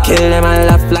 Kill them and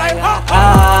laugh like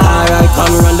alright,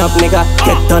 come run up nigga.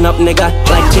 Get done up nigga.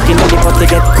 Like chicken in the pot to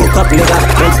get cook up nigga.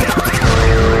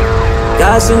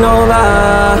 Gassing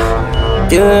over.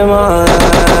 Kill them all.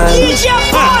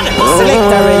 DeeJay Pun.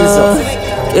 Selectah Renzo.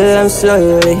 Kill them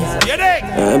slowly.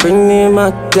 Bring me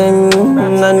my gun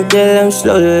and kill them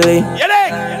slowly.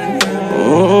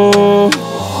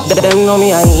 Them know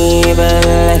me a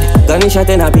evil. Gunshot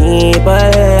in a people.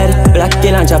 Black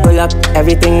kill and chapel up.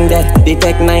 Everything dead. The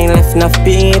Tech 9 left enough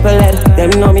people dead.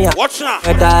 Them know me a watch now.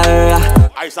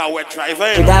 I saw we're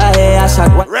driving.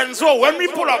 Renzo, when we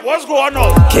pull up, what's going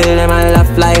on? Kill them and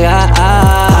laugh like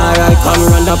alright, come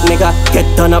run up nigga. Get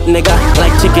done up nigga.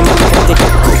 Like chicken in the pot,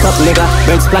 cook up nigga.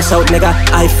 Brain splash out nigga.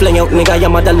 I fling out nigga. Your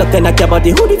mother looking at your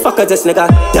body. Who the fuck is this nigga?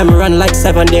 Them run like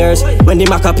 7 years when the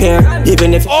Mac appear.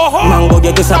 Even if mango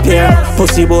get disappear.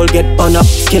 Pussy bowl get bun up.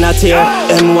 Skin a tear.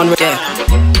 M1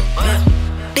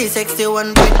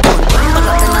 D61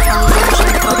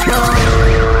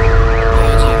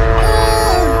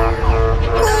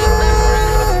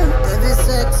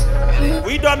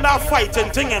 we done that fighting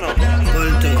thing, you know.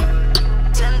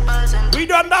 We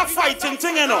done that fighting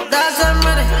thing, you know.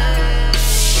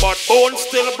 But bone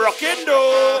still broken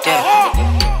though.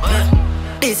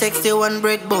 D61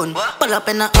 break bone. Pull up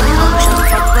in a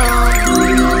unfunction.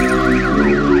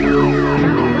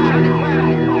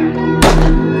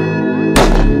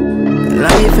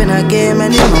 Life in a game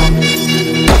anymore.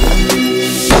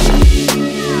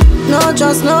 No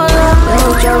trust, no love, no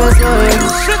Travis Lloyd.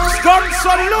 6 gun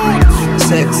salute.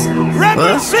 6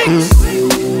 Rebel 6.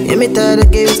 Yeah, me tired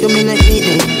of games coming to eat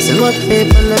me. So much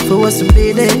people left for us to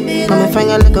be there. Now me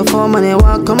finger like a phone and they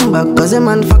won't come back. Cause the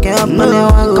man fuck it up and they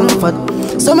won't comfort.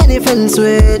 So many friends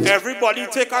with. Everybody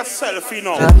take a selfie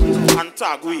now and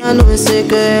tag we. I know it's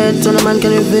secret, so no man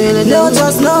can reveal it. No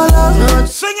trust, no love, no.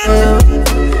 Sing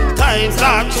it. Times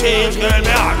have changed, girl, me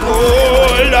heart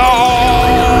hold on.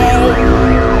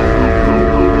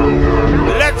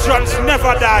 Legends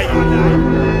never die.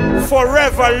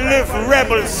 Forever live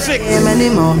Rebel 6.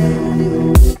 Anymore.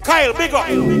 Kyle, big up.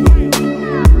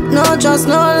 No trust,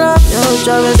 no love, no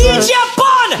Travis. DeeJay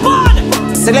Pun.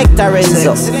 Selectah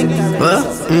Renzo.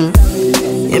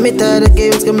 Yeah, me tired of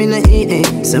games coming to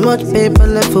eat. So much people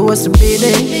left for us to be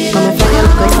there. Come and find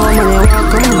like a phone and they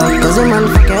won't come back. Cause the man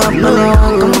fuck it up and they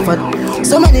won't comfort.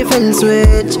 So many friends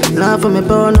switch. Now for me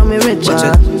poor, now me rich.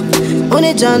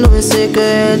 Only John know it's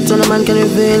secret, so no man can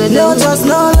reveal it. No trust,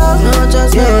 no love, no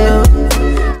trust, no love.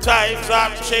 Times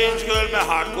have changed, girl, my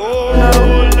heart go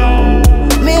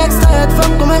no. Me ex tired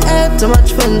from coming head. too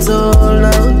much fun, so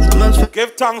loud. Too much fun.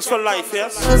 Give thanks for life,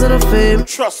 yes? Because of the fame.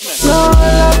 Trust me. No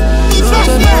love.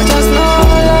 Just no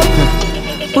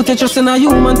love. Put your trust in a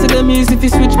human, say them easy if you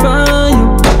switch by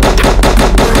you.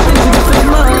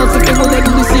 If they go they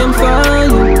do the same for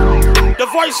you. The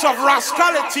voice of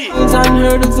rascality. It's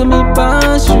unheard of to me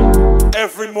pass you.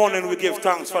 Every morning we give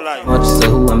thanks for life. Much so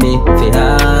who I me fi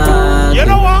happy. You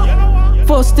know what?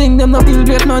 First thing them not kill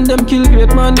great man, them kill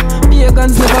great man.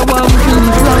 Pagans never want to feel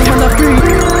wrong man a free.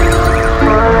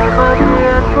 Forever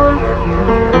grateful,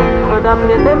 but I'm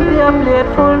let them be a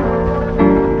plateful.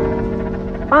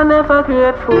 I'm never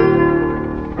grateful,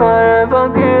 forever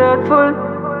grateful.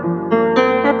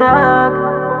 The dog.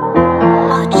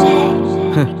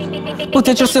 Put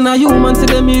your trust in a human, say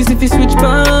them easy if you switch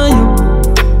by you.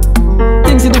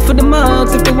 Things you do for the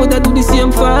marks, if they would do the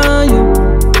same for you.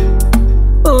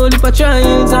 All if I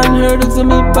trials and hurdles to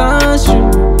me pass you.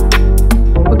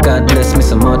 But God bless me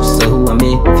so much, so who am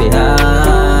me fi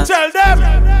happy. Tell them.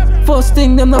 First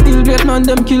thing them not kill great man,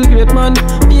 them kill great man.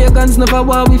 Pagans never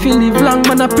war, we feel live long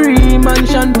man a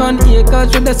pre-mansion pan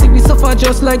acres. Should they see we suffer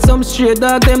just like some stray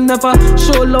dog. Them never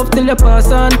show love till you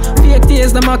pass on. Fake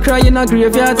tears them a cry in a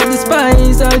graveyard. So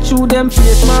despise all through them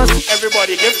face mask.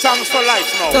 Everybody give thanks for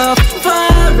life now.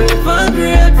 Forever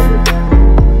grateful,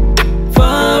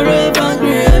 forever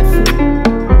grateful.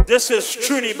 This is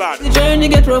TriniBad. The journey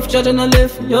get rough, judge and I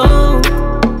live, yo.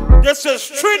 This is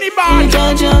TriniBad.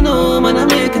 Judge I know, man I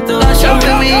make it up.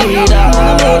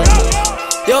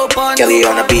 Yo, Punz. Kelly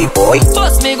on the beat, boy.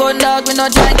 Bust me gun dog, we no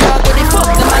giant dog. What the fuck,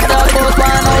 them a talk about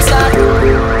one outside.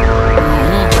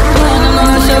 I'm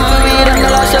not shot for weed, I'm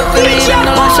not shot for weed, I'm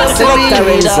not shot for weed. Selectah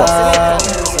Renzo.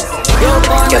 Yo,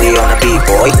 Punz. Kelly on the beat,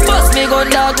 boy. Bust me gun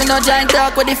dog, we no giant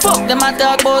talk. What the fuck, them a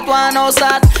talk about one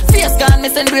outside. Face gone,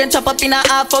 missing brain chop up in a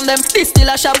half from them. This still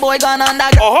a shot boy gone on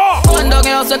that. Gun dog,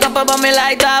 you also come up on me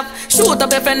like that. Shoot up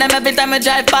your friend them every time you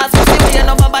drive past. See me you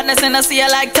know for badness and I see you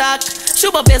like talk.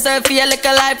 Shoot up yourself feel like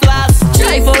a life fast.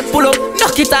 Drive out, pull up,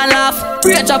 knock it and laugh.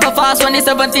 Break up a fast when it's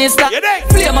 17 stop.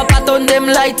 Flame up a ton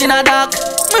them light in a dark.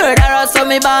 Murderers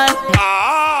on me band.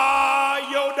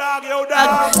 Yo dog.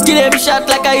 Give them shot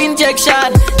like a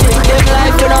injection. Take them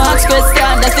life with no ask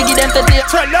question. That's to give them to take.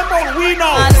 Tell them what we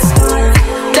know.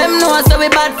 Them know so we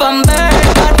bad from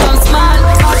birth, bad from small,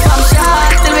 bad from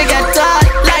short till we get tall.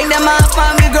 Like them off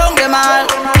and we ground them all.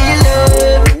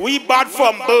 We bad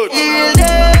from birth.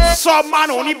 Some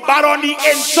man only bad on the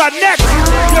internet.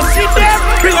 You see them?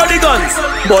 Bring out the guns.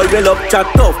 Boy, we love chat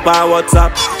tough by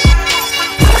WhatsApp.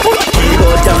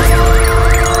 Keyboard jam.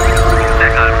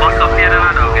 Like I'll bust up here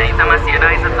and dog. Anytime I see a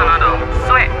nice and turn dog.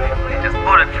 Sweat. Just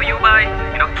bought it for you, boy.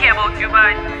 You don't care about you,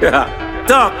 boy. Yeah.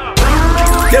 Talk.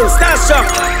 Yo, stash up.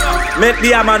 Make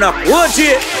the man up. Watch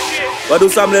it. But do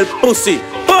some little pussy.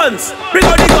 Punz. Bring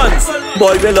out the guns.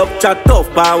 Boy, we love chat tough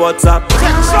by WhatsApp.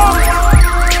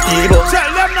 Keyboard.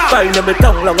 Tell them now. Find them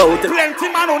tongue long out. Plenty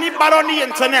man only bad on the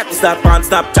internet. Stop on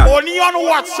Snapchat. Only on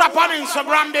WhatsApp and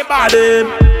Instagram they bad.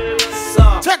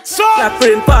 Text up. That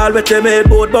friend Paul with them head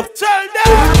board buck. Tell them.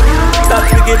 That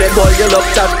biggie them boy you love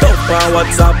chat tough on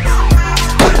WhatsApp.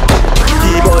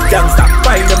 Keyboard gangsta.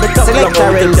 Find them tongue long Selectah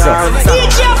out. Renzo.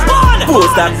 DeeJay Pun.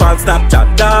 Post that on Snapchat.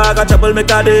 Dog a trouble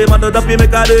make a dem. And no dumpy make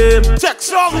a dem.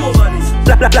 Text up.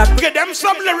 Black. Get them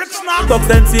some lyrics now. Talk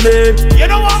sense in it. You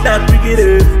know what? That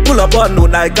biggie pull up on no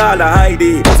like all a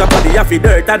Heidi. Somebody have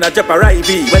dirt and a jump a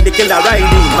Ivy. When they kill a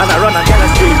riding, man a run and get a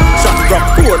street. Shot from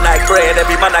phone like bread,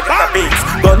 every man a get a piece.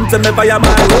 Guns and me fire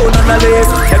my own on the lace.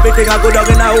 Everything I go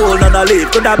down in a hole on the leaf.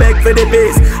 Could I beg for the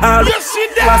base? I'll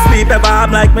sleep ever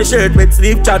I'm like my shirt with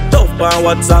sleeve chat tough on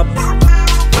WhatsApp.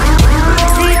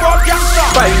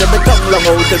 Find them the tongue long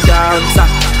out the dancer.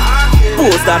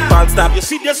 Post that pants stop. You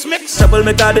see this mix? Trouble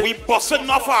make a we bustin'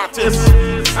 off artists.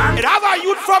 It have a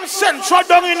youth from Central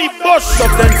down in the bush.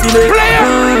 Play.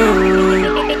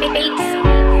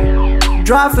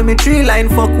 Draw for me 3 line,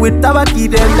 fuck with Tabaki,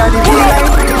 then daddy V-line.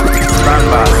 Sprang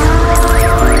bass.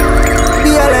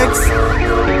 BLX.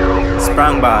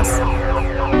 Sprang bass.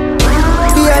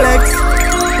 BLX.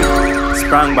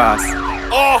 Sprang bass.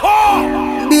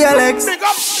 BLX. Big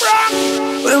up Sprang.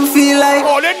 What them feel like?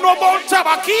 Oh, they know about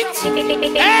Tabakit.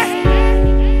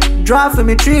 Draw for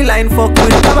me 3 line, fuck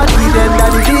with Tabaki, then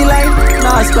daddy V-line.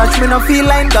 Nah, scratch me no feel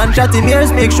line, gunshot in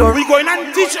ears, make sure we going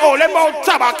and teach all about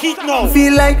Tabakit now.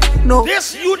 Feel like, no.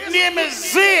 This youth name is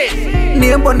Z.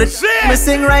 Name on the me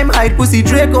sing rhyme, hide pussy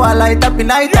Draco, I light up in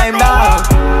night time, dog.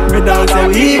 Me dog say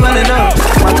we even enough.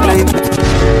 Watch play.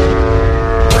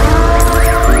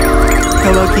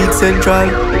 Tabakit Central.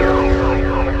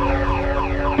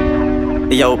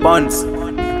 Yo, Punz.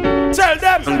 Tell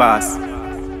them. Bass.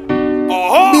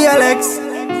 BLX.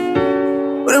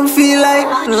 What them feel like?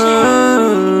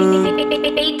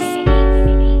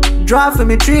 Draw for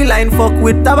me 3 line, fuck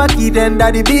with tabaki, then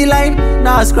daddy be line.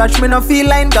 Nah scratch me no feel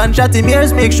line, gunshot in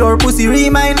ears, make sure pussy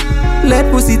remind. Let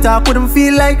pussy talk what them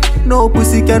feel like. No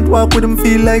pussy can't walk what them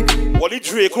feel like. What did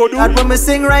Draco do? That when me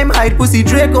sing rhyme, hide pussy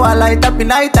Draco, I light up in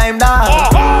night time,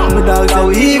 dog. My dogs how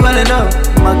evil enough.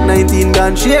 Mac 19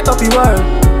 gun shake up the world.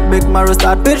 Make Mara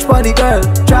start bitch funny girl.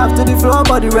 Drop to the floor,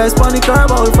 but the rest funny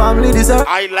curb. Whole family deserve.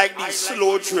 I like this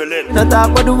slow drilling. Not talk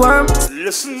about the worm.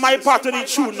 Listen my part of the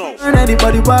tune now. Burn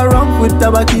anybody but wrong with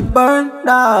tabaki burn,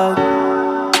 dog.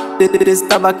 This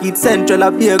tabaki central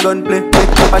a be a gunplay. Make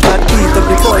up a shot, beat up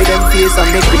the boy them face and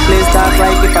make the place start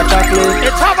right if a chocolate.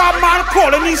 It's have a man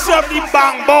calling himself the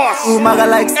bang boss. Who maga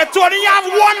likes? It's only have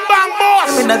one bang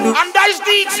boss. And that's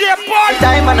DeeJay Pun.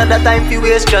 Time another time fi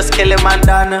waste, just kill him and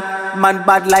done. Man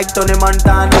bad like Tony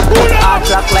Montana. Hard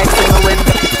track like Singer Wind.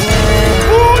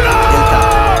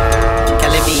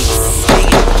 Kelly Beats.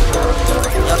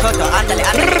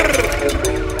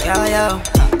 Yo.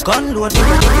 Gun load, we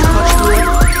ready to touch road.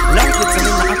 Long clips and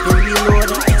in the app and reload.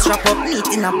 Strap up neat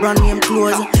in a brand name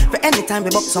clothes. For any time we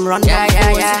buck some run.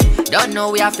 Yeah. Don't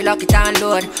know we have to lock it and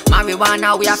load.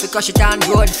 Marijuana we have to crush it and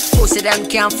road. Pussy them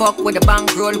can't fuck with the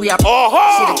bank roll. We have see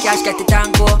the cash get it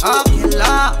and go. Oh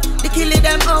killer, they killing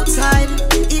them outside.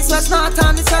 East, west, north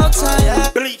and the south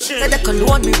side. Bleaching. Say they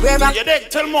cologne me wear up. You dig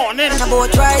till morning. And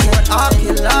about right. Oh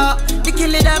killer, they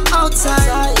killing them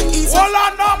outside. East, west,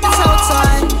 north and south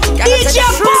side. DeeJay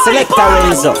Pun. Selectah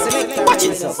Renzo. Watch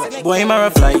it. Boy, I'm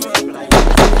a fly.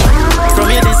 From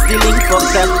here, this the link fuck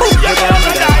that.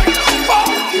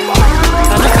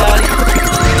 And I call it.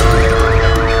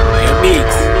 Your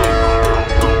beats.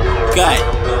 Guy.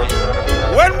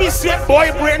 When we say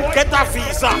boy brain get a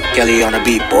visa, Kelly on a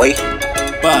beat, boy.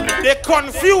 Bob. they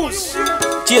confuse.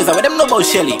 Cheers, what them know about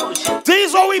Shelly? This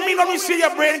is what we mean when we say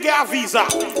your brain get a visa.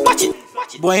 Watch it.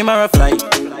 Boy, I'm a fly.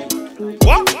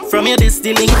 What? From here, this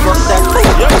the link fuck that.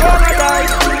 You're gonna die.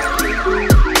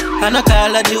 And I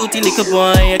call a duty little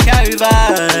boy, you carry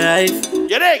vibe.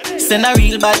 You dig? Send a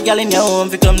real bad girl in your home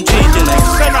to come treat you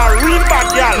nice. Send a real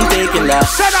bad girl. I'm taking that.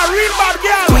 Send a real bad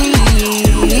girl.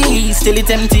 Still it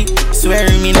empty. Swear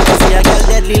me never see a girl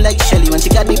deadly like Shelly when she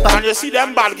got the pack. And you see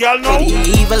them bad girl now?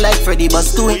 Evil like Freddy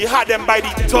Bus too. We had them by the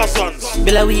dozens.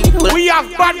 Billa We have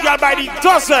bad girl by the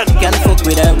dozen. Can't fuck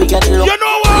with her, we got the look. You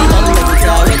know what?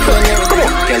 Come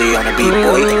on, Kelly on a beat,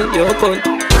 boy. Yo, Pun.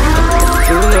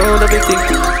 You know the big thing.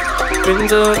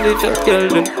 Renzo, lift your girl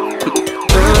them.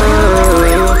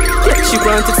 Yeah, she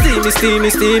want it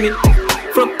steamy.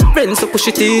 From Renzo push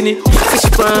it in. So she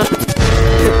want.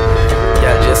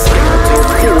 Yeah, just came out to a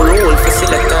cool hole for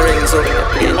Selectah Renzo in the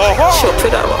plane. Shut for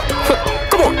that one.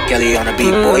 Come on, Kelly on a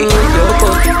beat, boy. Yo,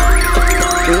 Pun.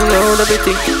 You know the big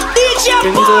thing. DeeJay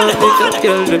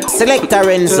Pun. Selectah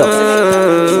Renzo.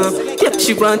 Yeah,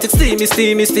 she want it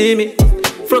steamy.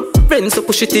 From Renzo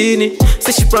push it in.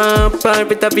 Say she want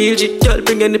private a BG. Girl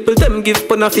bring a nipple, them give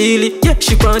Pun a feel it. Yeah,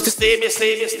 she want to steamy.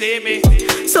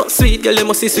 so sweet, girl, you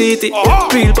must see sweetie.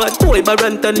 Real bad boy,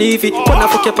 Barant and Levy. Wanna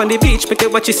fuck you up on the beach, make you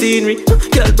watch your scenery.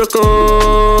 Girl broke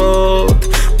out.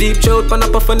 Deep throat, pan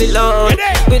up off on the loud.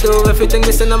 We do everything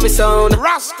we send on my sound.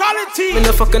 Rascality. We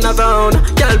no fucking around.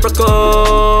 Girl broke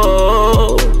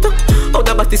out. How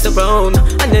the body's around.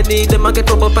 And you need them, I get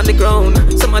rub up on the ground.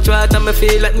 So much water, me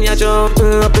feel like me a jump.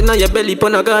 Up in your belly,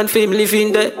 Pun a gun, film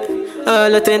living there.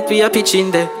 All the tent we a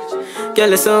pitching there.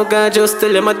 Girl, it's so gorgeous,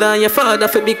 tell your mother and your father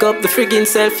for pick up the friggin'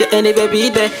 self, you anywhere be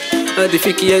there. The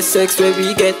freakiest sex where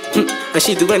we get. And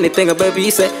she do anything a baby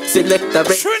say. Selectah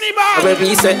TriniBad. where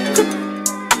we say.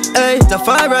 Hey, the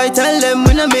far right, tell them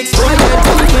we no mix boy head.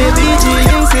 KBG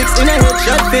in 6 in a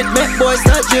headshot fit. Make boys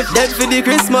start drift dead for the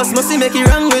Christmas. Must make it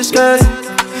wrong wish cause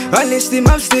unleash the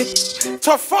map stick.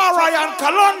 Tafari and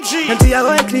Kalonji. And see how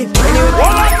I clean. Anyway,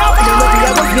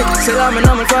 I go flip. Say I'm a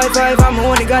normal 5'5", I'm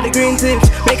only got the green tips.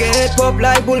 Make a head pop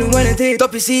like bully when it hit.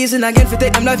 Top season again for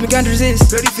take them life, me can't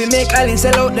resist. Ready for make Allen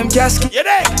sell out them casket. You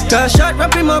there? Cause shot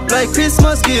wrap him up like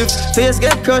Christmas gift. Face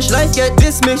get crushed like get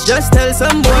dismissed. Just tell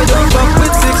some boy don't fuck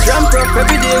with 6 ramp up.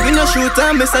 Every day we no shoot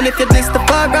and miss. And if you diss the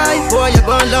far right, boy you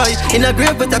gon' lie. In a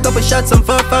grave with a couple shots, some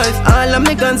 4-5. All of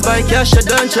me guns by cash, I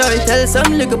don't try. Tell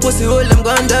some little pussy hole them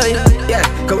gon' die. Yeah,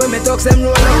 cause when me talk them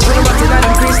roll out. When I'm batting at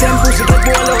them crease them pussy get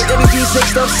ball out. Every G6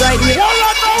 stuff side me.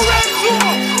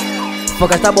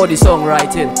 Forget about the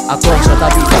songwriting. I come shot a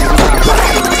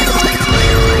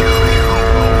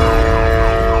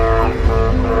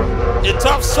beat. It's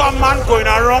of some man going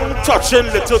around touching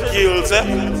little girls, eh?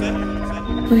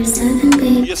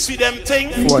 You see them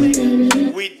things? What?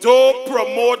 We don't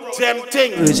promote them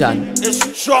things. John.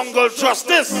 It's jungle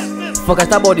justice.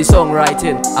 Forget about the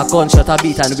songwriting. A gunshot a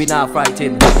beat and we not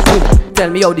frightened. Tell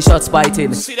me how the shots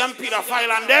biting. See them pedophile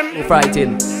and them? No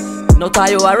frightened. No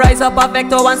tie I rise up a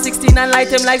vector 116 and light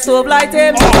him like soap light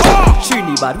him.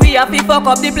 TriniBad, we have to fuck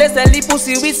up the place and the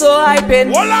pussy we so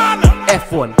hyping. Hold on.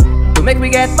 F1, to make me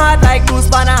get mad like loose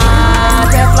banana.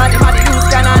 Teflon, him a the loose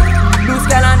cannon. Loose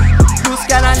cannon, loose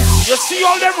cannon. You see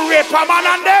all them raper man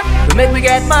and them? To make me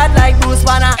get mad like loose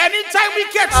banana. Anytime we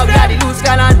catch I'm them, the loose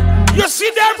cannon. You see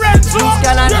them Renzo? You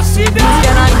see them? Loose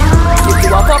cannon. If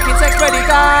you a fucking sex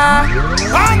predator,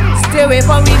 stay away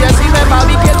from me, just remember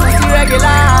we kill pussy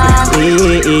regular.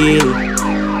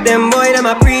 Them boy, them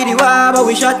a pretty wild, but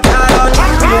we shot down.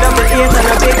 We love the 8 and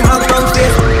a big magnum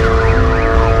face.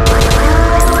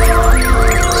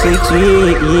 6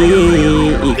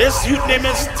 weeks. This youth name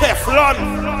is Teflon.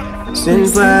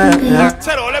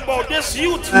 Tell all about this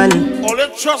youth. All the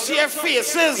trust your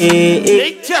faces.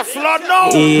 They Teflon now.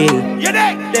 You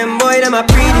there? Them boy, them a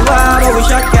pretty wild, but we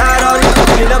shot down.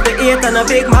 We love the 8 and a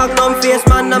big magnum face.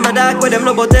 Man, I'm a dog with them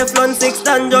no but Teflon 6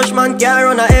 ton. Josh man can't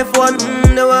run a F1.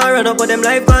 They want run up, but them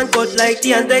life can't cut like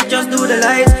tea and take just do the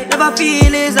lies. Never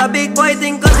feel is a big boy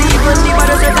thing, cause even the bad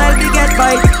as a we get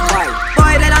fight.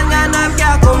 Boy, they don't got no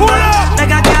can't come back.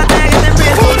 Like I can't take them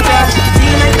brains full charge.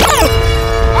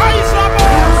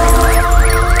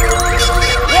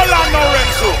 Hold on now,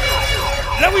 Renzo.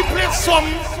 Let me play some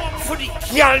for the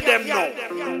girl them now.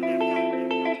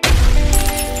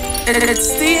 It's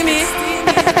steamy.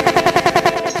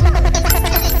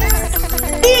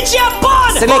 DeeJay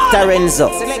Pun. Selectah Renzo.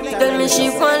 Tell me she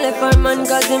want left her man,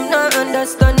 cause him not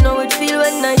understand how it feel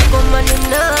when I come and him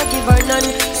not give her none.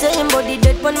 Say him body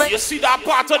dead pon my. You see that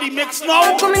part of the mix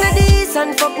now? Come in the east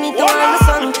and fuck me to my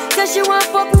son. Say she want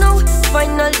fuck now.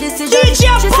 Final decision.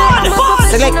 DeeJay Pun.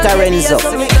 Selectah Renzo.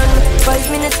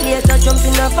 5 minutes later,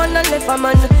 jumping off and I left her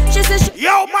man. She said she.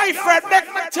 Yo, my friend, let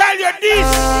me tell you this.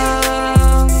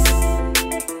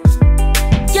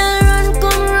 Girl, run,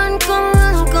 come, run, come,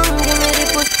 run, come. Give me the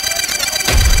pussy.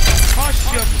 Hush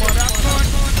your mother, son.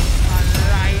 And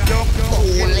lie up,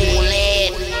 cool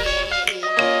it.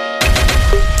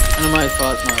 It's my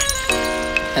fault, man.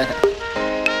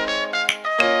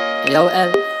 Yo,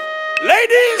 L.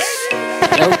 Ladies.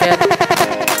 Yo, Ken.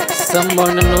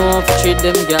 Someone don't know how to treat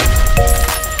them, girl.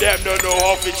 Them don't know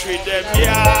how to treat them,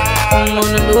 yeah.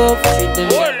 Someone don't know how to treat them.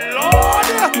 Oh, Lord.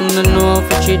 Don't know how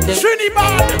to treat them.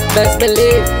 TriniBad. Best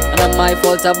believe, and I'm my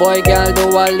fault, a boy, girl,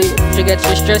 do all leave. She get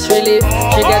she stress relief,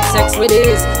 she get sex with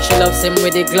this. She loves him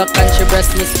with the Glock and she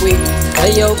breast me sweet.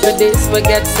 Hey yo, for this, we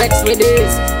get sex with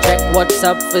this. Check what's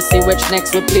up for see which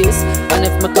next we please. And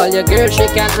if me call your girl, she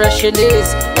can't rush in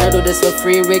this. We do this for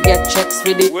free, we get checks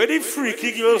with it. Where the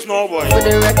freaky girls now, boy? For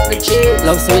the wreck the cheese.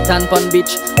 Love sweet and pon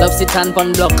beach, love sit and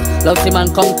pon block. Love sim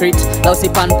and concrete, love si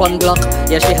pan pon Glock.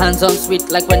 Yeah, she hands on sweet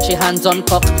like when she hands on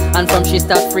cock. And from she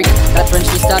start freak, that's when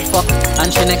she start fuck.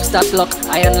 And she next start lock,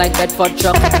 iron like Bedford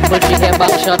truck. Pull she hair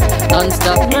back shot,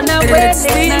 non-stop. Run away,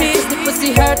 the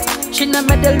pussy hurt. She na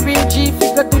medal real G,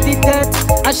 figure to the dirt.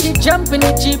 And she jump in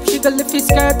the jeep, she go lift his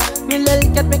skirt. Me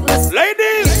little cat make me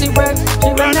ladies, she work, she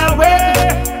run away.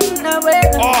 Run away,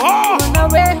 run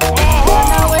away,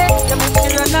 run away. You make she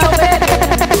run away.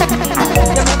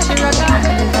 You make she run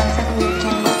away.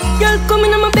 Girl come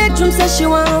in my bedroom, say she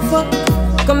want fuck.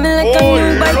 Come in like a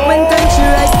new bike when time she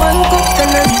ride one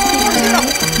coconut.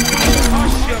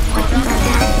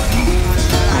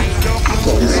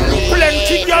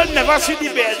 Plenty girl never see the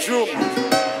bedroom.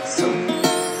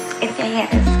 If you yes.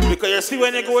 Because you see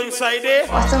when you go inside there,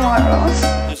 What's the more rules?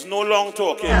 there's no long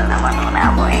talking.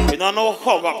 No, boy. We don't know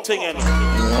hug up thing anymore.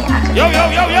 Yo, yo,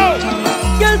 yo, yo.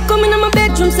 Girl come in my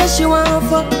bedroom, say she want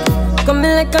fuck. Come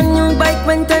in like a new bike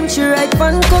when time she ride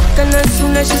one cook. And as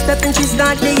soon as she step in, she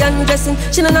start the undressing.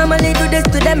 She don't normally do this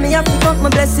to them, me have to count my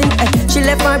blessing. She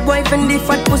left her boyfriend, the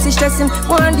fat pussy stressing.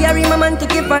 One day my man to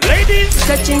give her ladies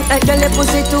stretching, girl, the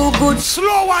pussy too good.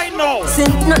 Slow I know. Sin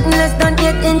nothing less than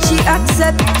 8 inch, she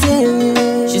accepting.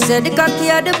 She said the cocky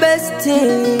are the best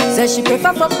thing. Said she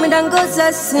prefer fuck me than go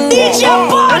sessing. DeeJay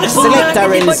Pun. Selectah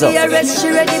Renzo. She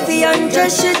ready for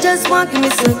undress, she just want me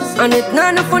sex. And it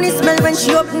not no funny smell when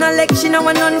she open her leg. She know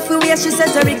one on for where she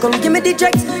says, Harry, come give me the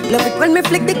tracks. Love it when me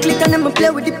flick the click and then me play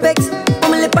with the pegs.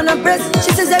 On my lip on her breast,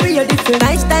 she says, Harry, you're different.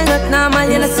 Lifestyle not normal,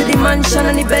 you know, see the mansion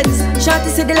and the beds.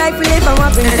 Shorty see the life we live and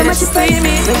what brings so much she pays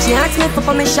me. When she asks me for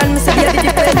permission, me say,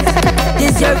 baby, depends.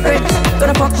 This your friend,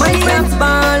 gonna fuck my friends.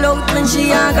 Ball out when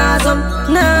she orgasm.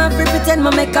 Nah, free pretend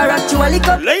me make her actually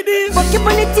come. Ladies, fuck you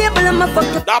on the table and me fuck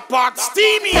you. That part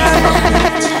steamy.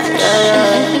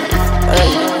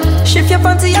 She Shift your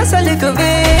panty just a little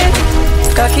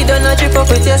bit. Cocky don't not drip up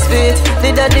with your spit.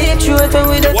 Did a deep throat when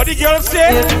we the. What the girl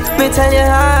say? Me tell you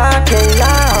how I can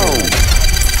loud.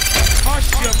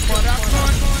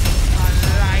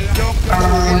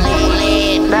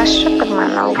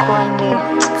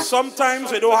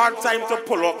 Sometimes we don't have time to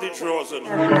pull up the drawers. So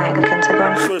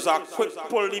it's a quick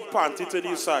pull the panty to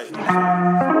the side.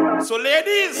 So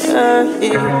ladies,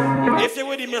 if you're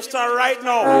with the mister right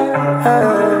now,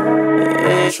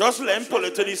 just let him pull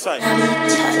it to the side.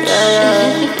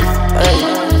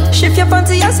 Shift your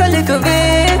panty just a little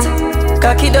bit.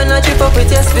 Cocky don't not drip up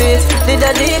with your spit. Did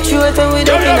a deep throat when we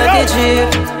don't in a drip.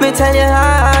 Me tell you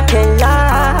how I can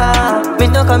lie. Me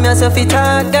don't come here so fit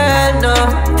a girl, no.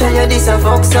 Tell you this a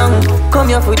fuck song. Come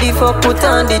here for the fuck, put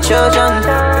on the Trojan.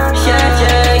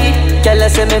 Yeah. Girl I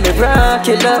say me rock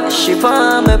killer. She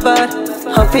want me bad.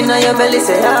 Up in your belly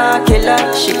say ah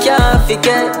killer. She can't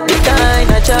forget the kind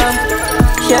of jam.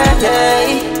 Yeah.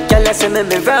 Girl I say me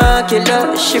rock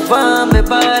killer. She want me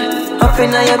bad. Up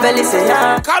in your belly say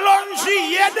ah.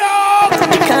 Kalonji, yeah dog.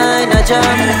 The kind of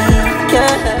jam.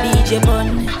 Yeah. DeeJay Pun,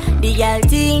 the girl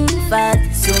thing fat,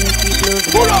 so me keep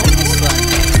loving this one.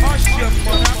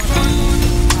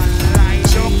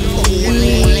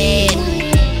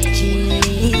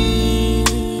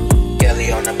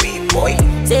 Girlie on the beat, boy.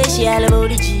 Say she all about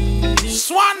the G.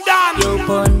 Swan down. Yo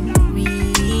Pun, we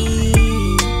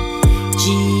G.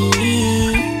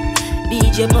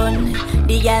 DeeJay Pun,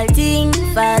 the girl thing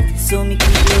fat, so me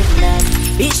keep loving that.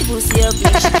 Bitch pussy up,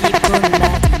 bitch she keep coming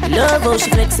back. Love how she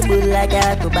flexible like a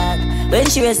acrobat. When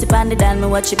she rests upon the dan, me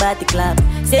watch she body clap.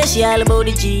 Say she all about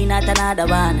the G, not another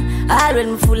one. All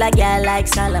when me full like girl like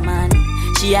Solomon.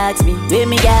 She asks me, where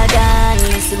me girl gone?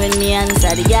 Listen when me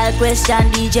answer the girl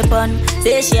question. DeeJay Pun,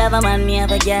 say she have a man, me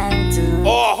have a girl too.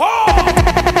 Oh-ho!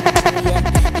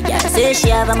 Yeah, say she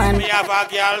have a man, me have a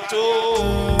girl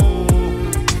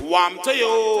too. Wham to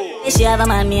you. Say she have a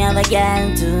man, me have a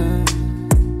girl too.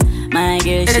 My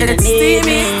girl, she don't need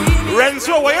me.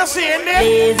 Renzo, what you saying there?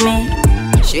 Leave me.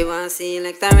 She want to see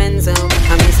like the Renzo.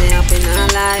 I miss it up in her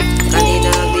life. Can you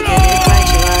dog be getting right?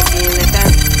 She want to see like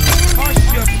that.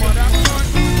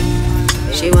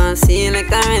 She want to see like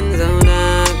the Renzo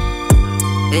dog.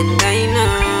 And I know.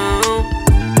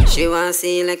 She want to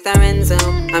see like the Renzo.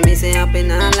 I miss it up in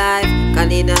her life. Can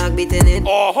the dog beating it?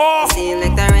 Oh-ho! See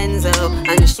like the Renzo.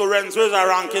 And so Renzo is a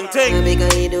ranking thing.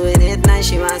 Because he doing it nice.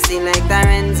 She want to see like the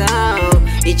Renzo.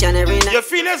 Each and every night. You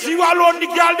feel as you alone the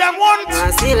girl them want?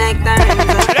 I see like the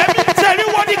Renzo. Let me tell you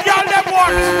what the girl them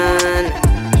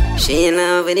want. She in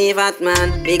love with the fat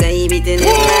man. Because he beating it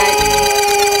right.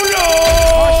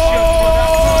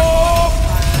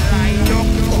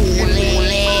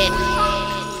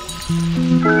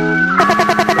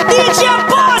 DeeJay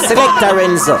Pun. Selectah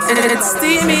Renzo. It's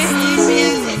steamy.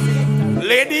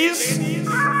 Ladies,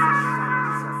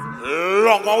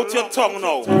 long out your tongue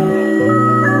now.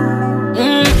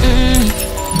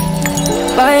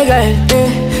 My girl,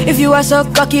 if you are so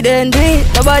cocky then do it.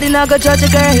 Nobody not gonna judge a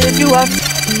girl if you are.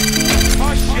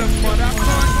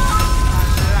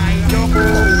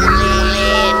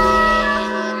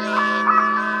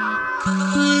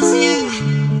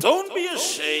 Don't be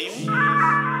ashamed.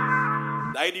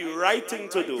 That's the right thing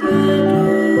to do.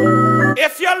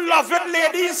 If you love it,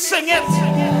 ladies, sing it.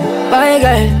 My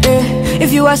girl,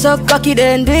 if you are so cocky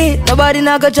then do it. Nobody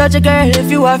not gonna judge a girl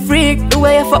if you are freak. The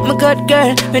way you fuck my good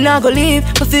girl, me not gonna leave.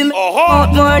 But feel me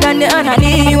out more than the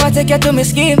honey. You want to take you to my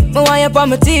scheme, me want you on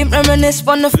my team. Reminisce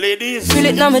fun of ladies. Feel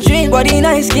it now my dream, body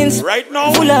nice skins. Right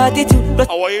now, full of attitude.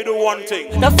 I want you to do one thing.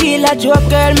 Now feel like you up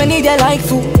girl, me need you like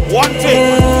food. One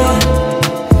thing.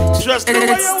 Just do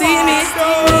it's steamy.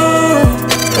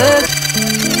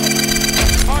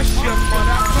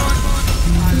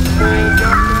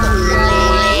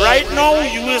 Right now,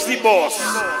 you is the boss.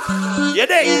 You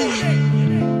there?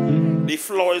 The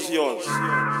floor is yours.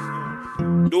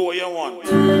 Do what you want.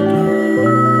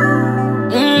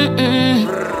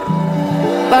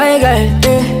 My girl,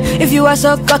 if you are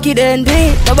so cocky then do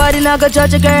it. Nobody not gonna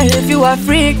judge a girl if you are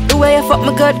freak. The way you fuck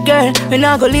my good girl, me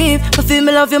not gonna leave. But feel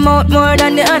me love your mouth more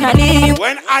than the honey.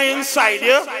 When I inside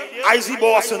you, I's the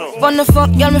boss, you know. Fun the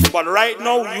fuck, girl, me but right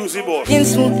now, you's the boss. in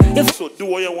smooth. So do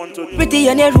what you want to do. Pretty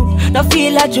and your root. Now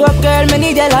feel like you up girl, me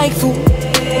need you like food.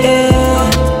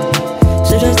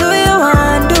 So just do what you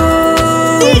want, do.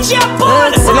 DeeJay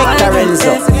Pun. Selectah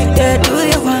Renzo. Yeah, do what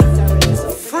you want.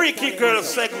 Freaky girl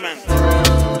segment.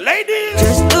 Ladies,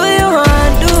 just do what you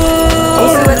want, do.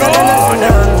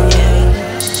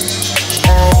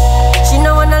 She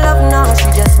no wanna love now, she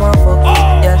just want fuck.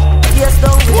 Yeah, yes,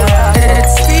 don't be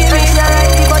it's steamy.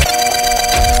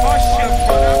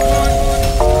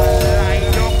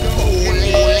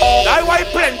 that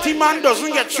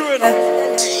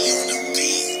brethren.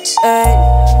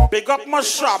 Big up my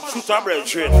sharpshooter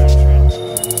brethren.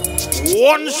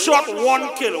 One shot,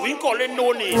 one kill. We call it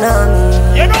no name.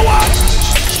 You know what?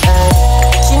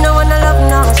 She no wanna love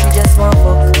now, she just want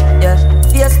fuck. Yeah,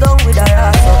 face down with her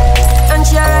ass up. And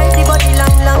she ride the body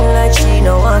long like she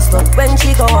no want stop. When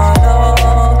she go all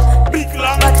out, big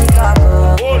long body cock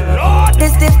up. Oh Lord,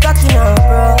 this stiff cocky now,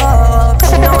 bro.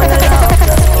 She no wanna love,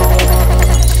 just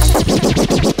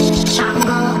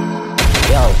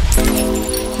Yo,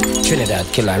 Trinidad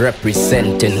killer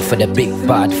representing for the big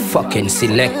bad fucking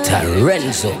Selectah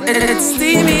Renzo. It's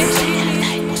steamy.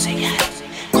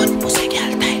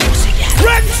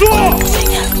 Renzo!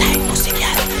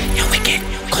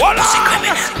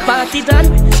 Party done,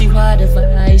 she want the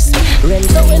vibes.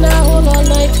 Renzo in her home all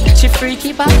night. She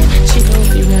freaky back, she don't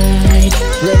feel right.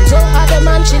 Renzo are the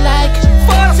man she like.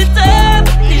 Force it up,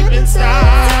 deep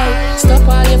inside. Stop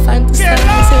all your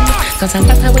fantasizing, cause I'm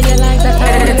better when you like that.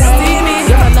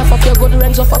 You man not fuck your good,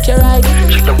 Renzo fuck your right.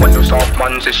 She don't want to soft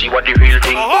man, say she want the real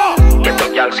thing. Get the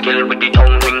girl skill with the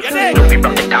tongue ring. No be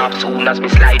broke it off soon as me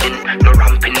sliding. No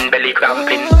ramping, belly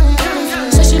cramping.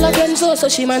 So she like Renzo, so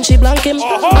she man she blank him.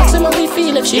 Ask him how he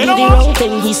feel if she do the wrong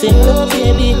thing. He said no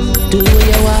baby, do what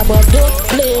you want but don't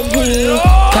blame me.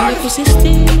 Can you pussy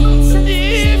steamy?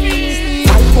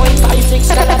 5.56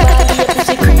 got a body, your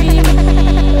pussy creamy.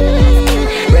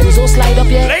 Renzo slide up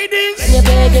here. Ladies, and you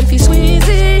begging for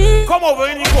squeezy. Come over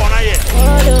in the corner here.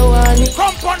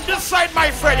 Come on this side,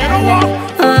 my friend. You know what?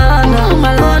 no, I'm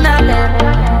alone again.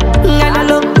 And I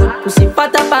look good, pussy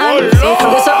pot up and say for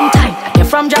the something tight. You're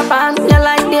from Japan, you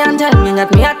like the anthem, you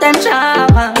got me attention.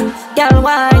 Girl,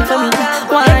 wine for me,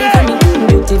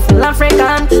 beautiful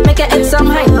African. Make your head some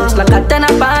high notes like a 10 a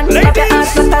pan. Slap your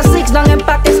ass like a 6 down in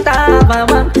Pakistan.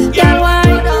 Girl,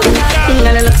 wine,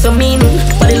 you look so mean,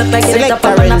 but it look like you lit up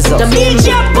on a vitamin.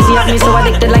 Pussy have me so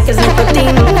addicted like it's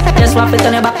nicotine. Just swap it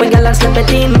on your back when girl and slip it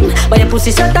in. But your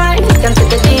pussy so tight, you can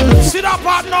take it in. Sit up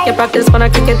hard now. You practice for a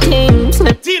cricket team.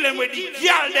 Dealing with the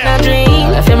girl there. I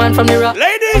dream, if your man from the rock.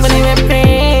 Ladies, when you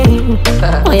pray,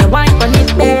 oh you wine on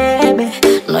it, baby.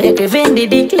 No you craving the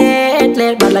dick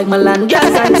lately, but like Milan girls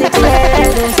and 6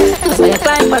 ladies. That's why you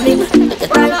climb on it, you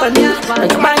climb on it,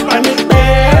 like you bang on it,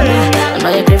 baby. No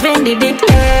you craving the dick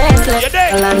lately,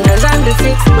 Milan girls and the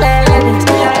 6 ladies.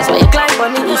 That's why you climb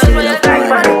on it, you see when you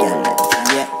climb on it.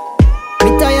 Me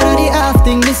tired of the half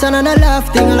thing, this and a laugh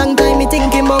thing. A long time me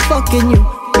thinking about fucking you.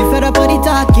 Me fed up of the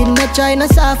talking, not trying a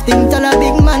soft thing. Tell a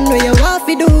big man where you want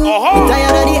to do. Me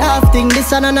tired of the half thing,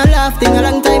 this and a laugh thing. A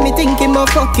long time me thinking about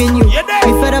fucking you.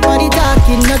 Me fed up of the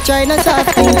talking, not trying a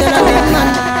soft thing. Tell a big man.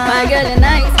 My girl is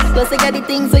nice, plus I got the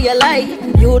things for your life.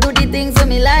 You do the things for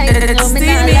me like, no me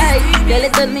not like. Girl,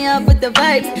 it turn me up with the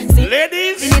vibes. See,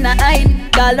 ladies, in a hide,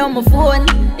 call on my phone.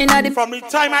 From the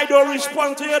time I don't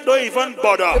respond to you, don't even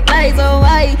bother. Replies so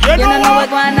why? You don't know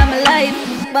what one I'm alive.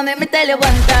 But let me tell you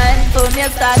one time, for me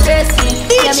start dressing.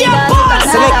 DeeJay Pun,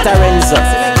 Selectah Renzo.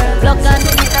 Block and do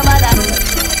it about that.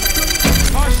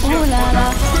 Ooh la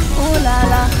la, ooh la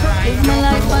la. Live my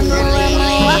life and know where my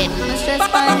walk. No stress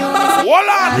for you.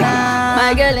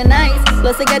 My girl is nice,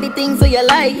 plus I got the things for your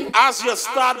life. As you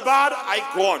start bad, I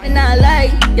gone. And I lie,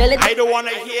 I don't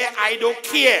wanna hear, I don't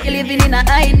care. You living in a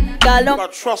hide, call up.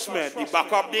 But trust me, the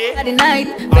backup day, at the night.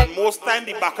 And most time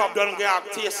the backup don't get a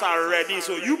taste already.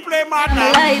 So you play mad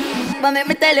now. Life, but let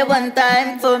me tell you one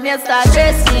time, for me start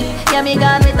dressing. Yeah, me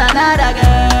gone with another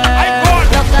girl. I gone.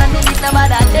 Look at me, it's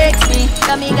nobody text me.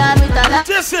 Yeah, me gone with another.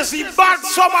 This is the bad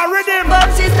summer rhythm. But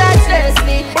she start stress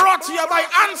me. Brought to you by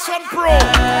Anson Pro.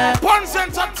 Punz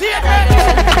Entertainment.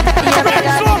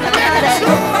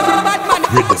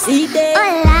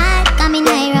 Hola, come in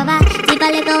Nairobi. Tip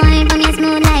a little wine from your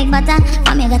smooth like butter.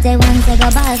 From you got a one to go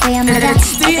ball for your mother. I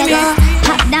say go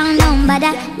hop down, down,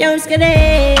 butter. Yo,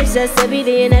 skadeh, just every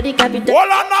day in the capital.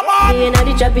 In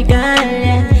the tropical,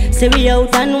 yeah. Say we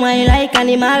out and wine like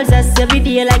animals. Just every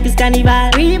day like it's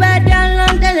carnival. Really bad girl,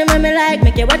 long tell them when me like.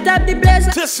 Make you wet up the place.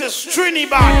 This is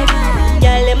TriniBad.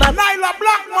 Girl, them up. Nyla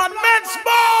Blackman, men's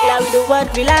ball. Yeah, we do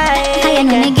what we like. I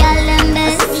know me girl them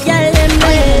best. Girl them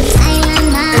best. Island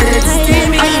man. Oh,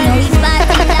 you know we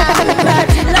party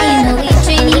down. Oh, you know we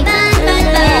TriniBad, bad,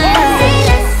 bad. Say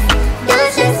less, don't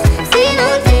stress, say no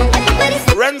thing.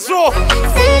 Renzo,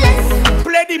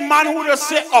 play the man who just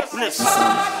say upness.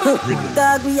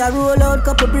 Dog, we a roll out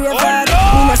couple brave hard. We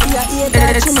no see a eight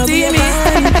hard, she no brave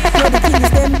hard. Know the things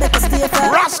them better stay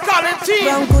far. Rascality.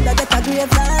 Brown coulda get a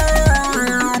grave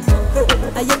hard.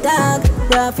 are you dog?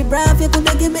 Braff, you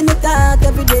coulda give me the talk.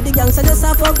 Every day the gangsta just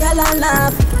a fuck y'all and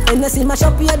laugh. When you see my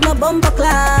shop, you had my bumper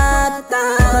clot.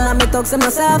 None of me talk to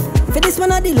myself. For this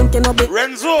one I deal him cannot be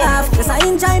Renzo. Yes, I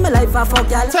enjoy my life, I fuck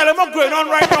y'all. Tell him what's going on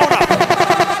right now.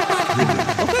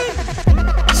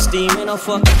 Steaming a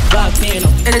fuck, black pain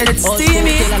up. It's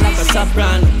steamy. Like a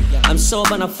soprano. I'm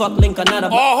sober and I fuck link another.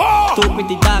 Too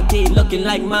pretty dark teeth looking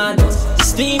like models.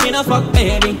 Steaming a fuck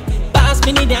baby. Pass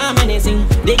me the damn anything.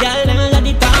 The girl them let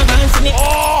the time and see me.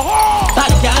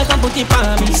 Bad girl come put it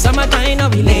on me. Summertime now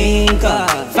we link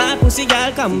up. Fat pussy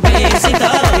girl come brace it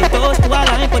up. We toast to a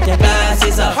line, put your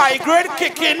glasses up. High grade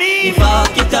kicking in.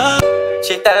 Fuck it up.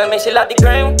 She tell me she love the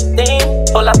gram thing.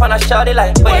 Pull up on a shawty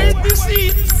like wait to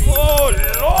see. Oh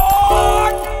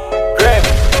Lord. Grim,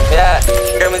 yeah,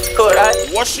 Grim is cool, right?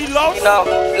 What she love? You know,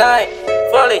 night,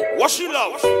 fully. What she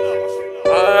love?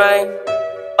 Alright,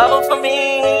 bubble for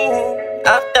me.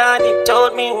 After they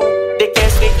told me they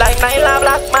can't sleep like my love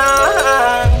black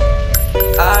man.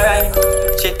 Alright,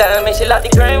 she tell me she love the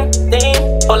gram thing.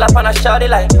 Pull up on a shawty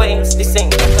like waist, this thing.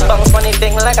 Bounce funny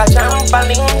thing like a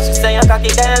trampoline. She say I cocky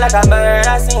there like a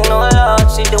murder scene. No lord,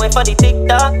 she do it for the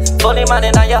TikTok. Fully man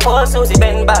in your whole Susie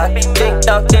bend back.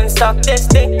 TikTok, then suck this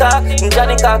TikTok.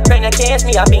 Johnny cock when you case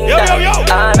me a bing down.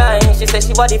 Alright, she say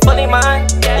she body fully man.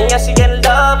 Yeah, she get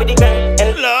love with the gram.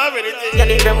 And love anything. Yeah,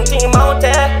 the gram team out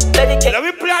there. Let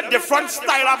me play a different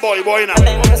style of boy now.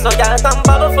 So y'all come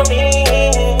bubble for me.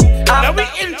 Let me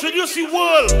introduce the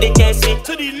world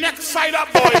to the next side of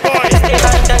boy.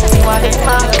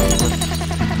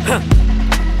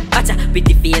 Watcha,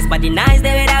 pretty face, body nice, the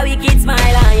way that wicked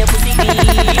smile on your pussy clean.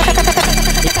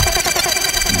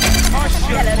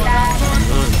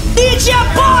 DeeJay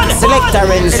Pun. Selectah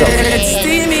Renzo. It's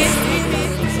steamy.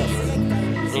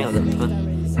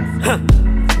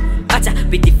 Watcha,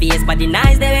 pretty face, body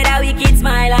nice, the way that wicked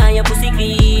smile on your pussy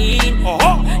clean.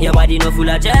 Your body no full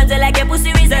of germs, like your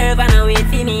pussy reserve and I wait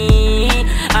for me.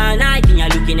 All night, when you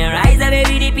look in your eyes, I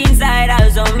baby deep inside,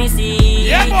 I'll some me see.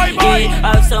 Yeah, boy.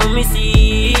 I'll some me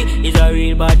see. It's a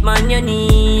real bad man you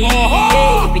need.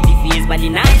 Yeah, pretty face, body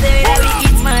nice, the way that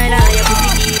wicked smile on your pussy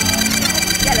clean.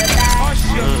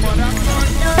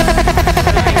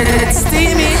 It's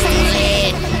steamy.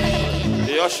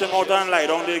 They usher out and lie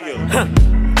down there, girl.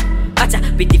 Watcha,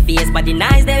 pretty face, body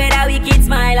nice, the way that wicked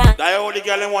smile on. That all the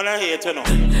girl they wanna hear to know.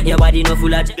 Your body no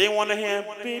full of they wanna hear,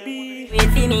 baby. Wait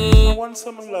for me. I want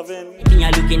some loving. When you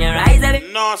look in your eyes, I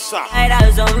no sir.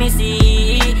 I'll some me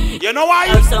see. You know why?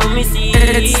 I'll some me see.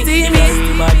 It's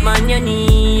steamy. Bad man you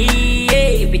need.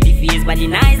 Yeah, pretty face, body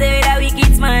nice, the way that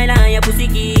wicked smile on your pussy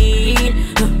clean.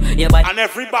 Your body and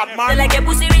every bad man like your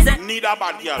pussy reason need a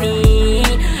bad girl. Me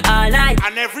all night.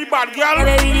 And every bad girl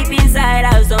baby deep inside,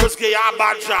 I'll some just get a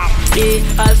bad job.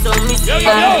 I'll some me see.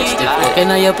 Fucking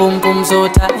on your pum pum so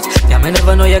tight. Yeah, me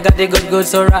never know you got the good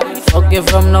so right. Fuck you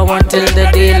from now until the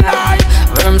daylight.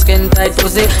 Firm skin tight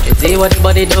pussy. You see what the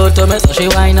body do to me, so she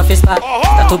whine off his back.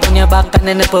 That up on your back and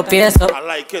then the puppy up. I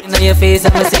like it. In your face,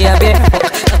 I'ma see a bear.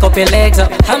 Fuck up your legs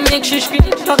up. I make she scream.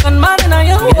 Fucking man in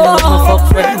your hole. Me love my fuck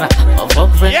friend, my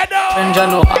fuck friend. Friend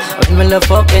Jano. When me love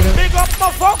fucking. Big up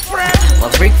my fuck friend. My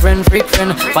freak friend.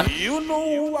 You know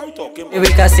who I talking about. We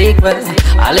can sequel.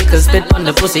 I like to spit on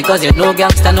the pussy, cause you know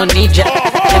gangsta no need ya.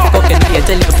 If cooking, you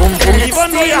tell you boom boom.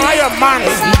 Even though you hire man.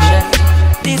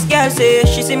 This girl say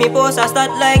she see me post, I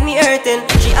start like me hurting.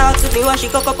 She asked me why she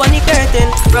cock up on the curtain.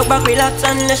 Rock back, relax,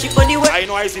 unless she put the work. I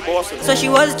know I see boss. So she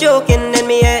was joking, then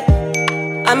me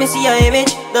I me see her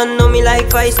image, don't know me like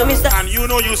Vice, so me start. And you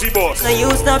know you see boss. Now you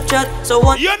Snapchat, so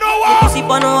what? You know what? You pussy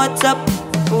on WhatsApp.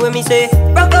 When me say,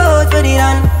 rock out for the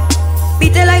run.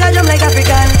 Beat it like a drum like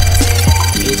African.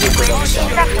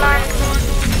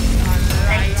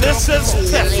 This is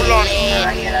Teflon.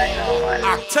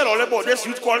 I tell all about this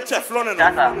youth called Teflon.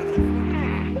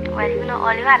 Well, you know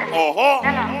all you gotta say.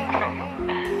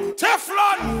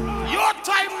 Teflon, your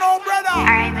time now, brother.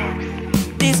 Alright, babe.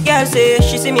 This girl say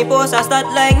she see me post, I start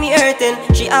like me hurting.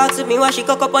 She asked me why she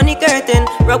cock up on the curtain.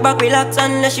 Rock back, relax,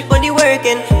 unless she put the work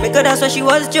in. Because that's why she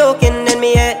was joking, then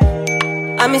me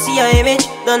I me see her image,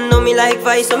 don't know me like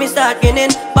Vice, so me start grinning.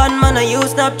 Bad man, I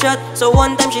use Snapchat, so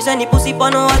one time she send the pussy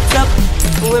on WhatsApp.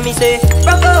 When me say,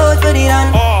 rock out for the run.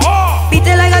 Beat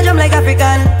it like a drum like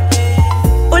African.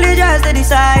 Pull your jaws to the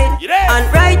side, and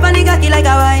ride on the cocky like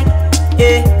a wine.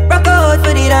 Yeah, rock out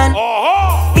for the run.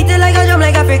 Beat it like a drum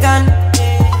like African.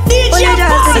 Pull your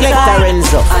jaws to the side,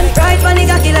 and ride on the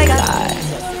cocky like a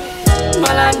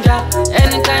Malandra,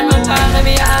 anytime I call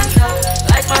me answer.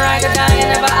 Like my ragga down, you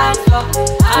never answer.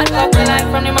 Hard up the line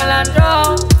from the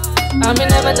Malandro. I me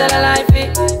never tell a lie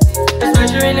fit. That's why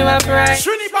she really want to right.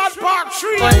 TriniBad Part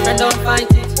 3. Boyfriend don't fight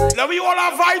it. Now we all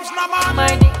have vibes now, man.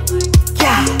 Mind it.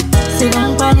 Yeah. Sit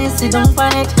down on it, sit down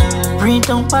on it. Breathe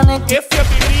down on it. If you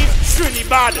believe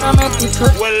TriniBad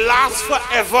will last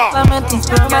forever.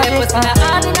 Girl, you pussy na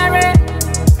ordinary.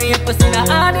 You pussy na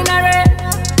ordinary.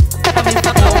 I mean,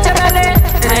 fuck out your belly.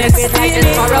 I get like this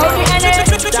for all the energy.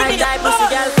 Die, pussy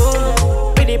girl,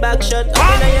 cool. Pretty back shot.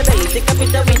 Up in your belly, take a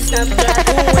picture with Snapchat.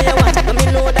 Who where you want? I mean,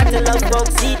 know that you love box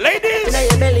seat. Ladies. In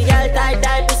your belly, girl,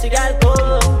 die, pussy girl,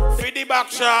 cool. Pretty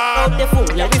back shot. Out the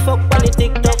phone, yeah, we fuck on the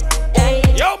TikTok. Hey,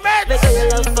 yo, man. Make you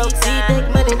love box seat. Take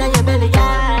money in your belly,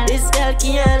 girl. This girl,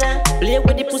 Kiana. Play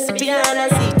with the pussy piano,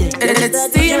 see it. It's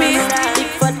steamy. Big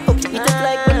fat hook, eat it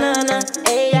like banana.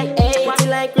 Hey, eat it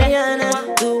like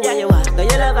Rihanna. Do what you want,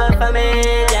 cause you love her for me.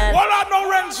 What up, no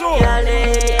Renzo?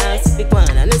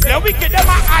 Yeah, we get them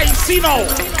at icy now.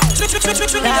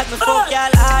 Like me fuck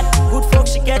y'all hard. Good fuck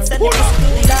she gets and the pussy to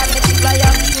the land. Make she fly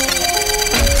up.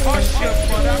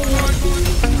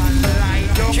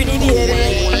 Trini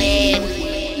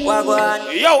baby. Wagwan.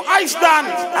 Yo, Ice Dan.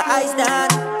 Ice Dan.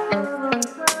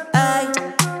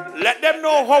 Let them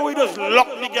know how we just lock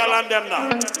the girl and them now.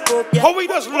 How we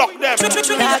just lock them.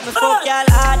 Like me fuck y'all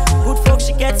hard. Good fuck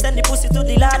she gets and the pussy to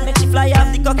the land. Make she fly off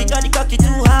the cocky, cause the cocky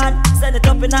too hard. Send it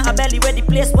up in her belly where the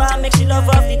place warm. Make she love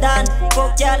off the dan.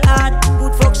 Fuck y'all hard.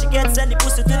 Good fuck she gets and the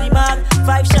pussy to the mark.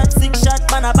 5 shots, 6 shots,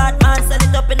 man a bad man. Send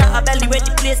it up in her belly where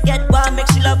the place get warm. Make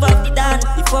she love off the dan.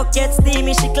 The fuck gets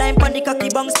steamy. She climb on the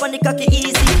cocky, bounce on the cocky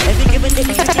easy. Every given day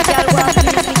the pretty girl want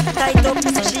please me. Tight up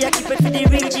pussy, she a keep it for the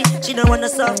Reggie. She don't want a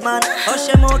soft man. Hush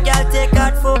them out, girl, take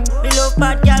hard fuck. Me love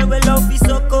bad girl, we love you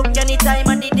so cook. Anytime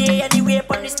of the day, anywhere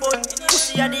on the spot.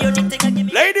 Pussy are the only thing I give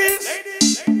me. Ladies!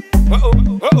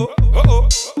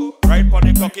 Right on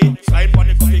the cocky, slide on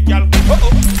the cocky, girl.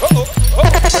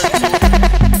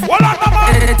 What up, mama?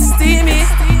 It's steamy.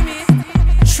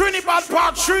 TriniBad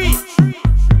Part 3.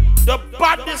 The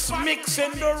baddest mix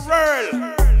in the world.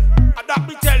 And that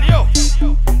me tell you.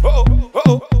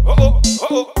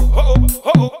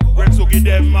 Renzo give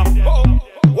them.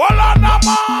 What up,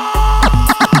 mama?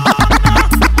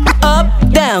 Up,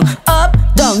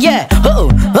 down, yeah.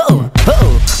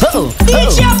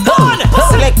 DeeJay Pun.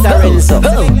 Selectah Renzo.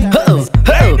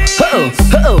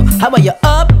 How about you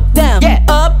up, down, yeah,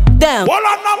 up, down,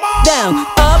 down,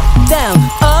 up, down,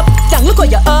 up, down. Look how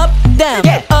you up, down,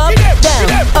 yeah, up,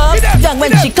 down, down.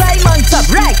 When she climb on top,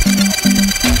 right?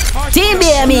 Team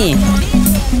BME.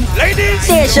 Ladies,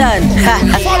 station.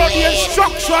 Follow the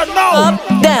instruction now.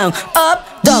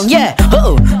 Up, down, yeah.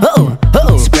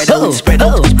 Spread out, spread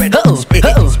out, spread out, spread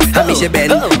out. How me say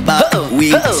bend back,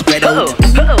 we spread out.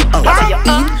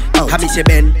 How me say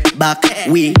bend back,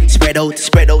 we spread out,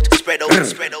 spread out, spread out,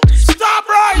 spread out. Stop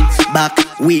right. Back,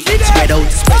 we spread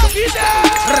out, spread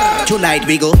out. Tonight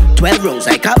we go 12 rounds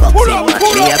like a boxing match.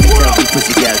 Me a bit of the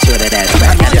pussy girl, show that ass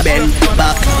back. How me say bend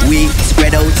back, we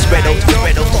spread out, spread out,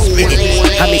 spread out.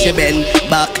 How me say bend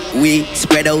back, we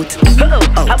spread out.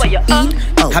 How about you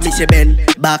up? How me say bend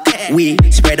back, we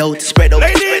spread out, spread out.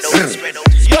 Ladies,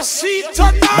 you see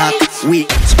tonight. Back, we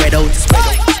spread out, spread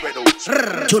out, spread out.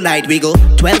 Tonight we go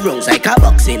 12 rounds like a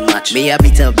boxing match. Me a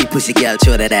bit of the pussy girl,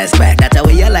 show that ass back. That's how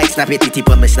you like snap it, tip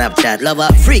on my Snapchat. Love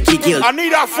a freaky girl. I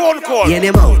need a phone call. Yeah,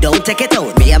 them out, don't take it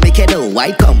out. Me a make it know.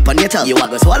 White come on your tongue. You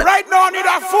want to swallow? Right now I need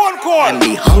a phone call. And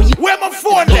me, how you? Where my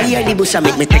phone then? Here the bush and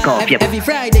make me take off. Yep. Every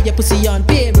Friday your pussy on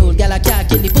payroll. Girl I can't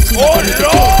kill the pussy. Oh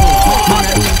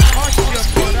Lord!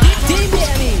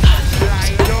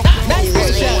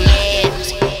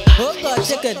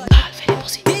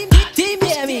 Team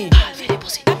BME.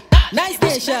 Nice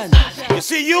nation. You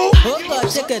see you? Oh God,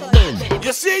 check it down.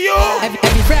 You see you?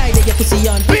 Every Friday your pussy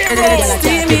on payroll. Girl I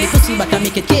can't kill the pussy but I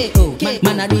make it KO.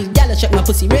 Man I real gal I check my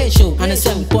pussy ratio. And a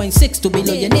 7.6 to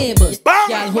below your neighbors.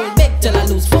 Girl hold back till I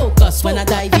lose focus. When I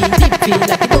dive in deep feel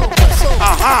like a focus. So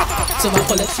I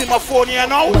call it. See my phone here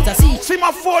now? What I see? See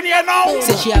my phone here now?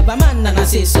 Say she have a man and I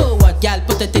say so what? Girl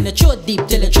put it in the throat deep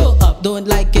till it throw up. Don't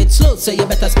like it slow so you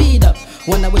better speed up.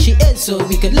 Wonder where she is so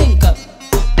we could link up.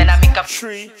 Then I make up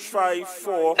 3, 5,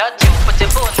 4. Not you, put your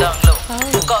phone down low.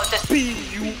 Got this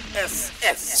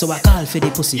P-U-S-S. So I call for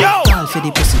the pussy, Yo. call for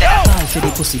the pussy, Yo. call for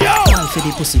the pussy, Yo. call for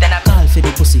the pussy, Then I call for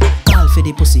the pussy, call for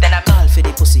the pussy, Then I call for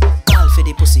the pussy, call for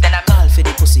the pussy, Then I call for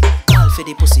the pussy, call for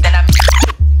the pussy. Then I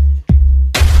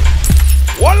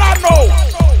All I know,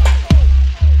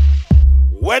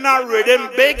 when I read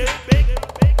them big,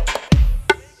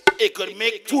 it could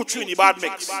make 2 TriniBad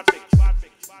mix.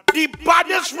 The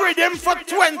baddest rhythm for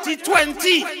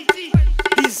 2020.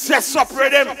 The zest up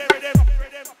rhythm.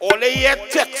 Only hear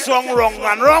text song wrong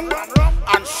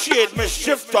and shade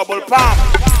mischief double palm.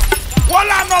 Hold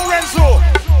on now, Renzo.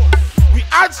 We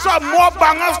add some more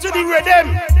bangers to the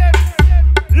rhythm.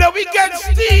 Let me get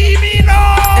steamy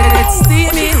now. It's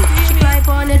steamy. She climb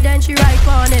on it, then she ride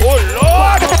on it. Oh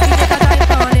Lord.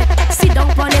 Sit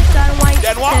down on it and wine.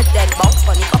 Then what? Then bounce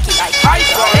on it, cocky like I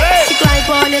got it. She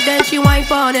climb on it, then she wine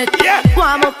on it. Yeah.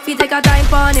 Warm up, feet take a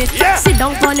time on it. Yeah. Sit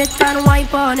down on it and wine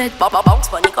on it.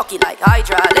 Bounce on it, cocky like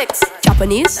hydraulics.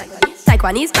 Japanese,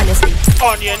 Taiwanese, and stick.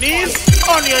 On your knees,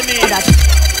 on your knees.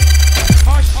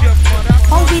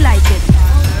 How we like it?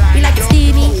 We like it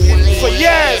steamy. For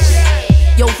years.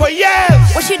 Yo, for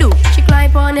years. What she do? She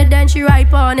climb on it, then she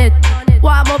ride on it.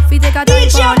 Warm up, feet take a time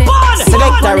on it.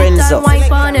 Selectah Renzo.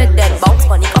 Wine on it, then bounce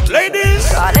on it. Ladies,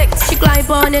 she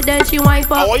climb on it, then she wine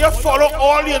on it. I want you to follow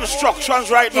all the instructions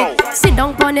right now. Sit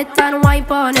down on it and wine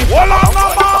on it. Hold on,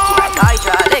 mama.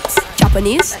 Hydraulics.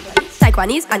 Japanese,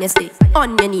 Taiwanese, and you stay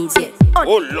on your knees, yeah.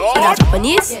 Oh Lord.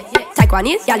 Japanese,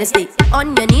 Taiwanese, y'all stay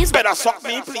on your knees. Better suck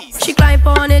me, please. She climb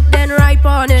on it, then ride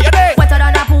on it. Wetter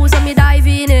than a pool, so me dive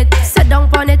in it. Sit down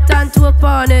on it and twerk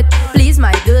on it. Please,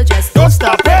 my girl, just don't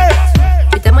stop it.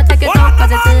 You tell me take it off,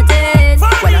 cause it's tilted.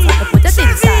 When I start to put it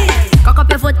inside, cock up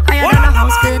your foot higher than a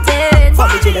house curtain. For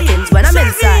me to the things when I'm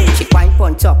inside. She wine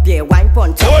on top, yeah, wine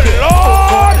on top. Oh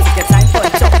Lord. Take your time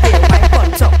on top, yeah, wine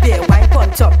on top, yeah, wine on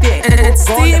top, yeah. It's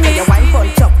steamy. Wine on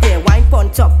top, yeah, wine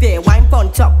on top, yeah, wine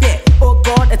on top, yeah. Oh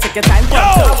God, take your time on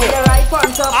top. When you ride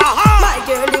on top, my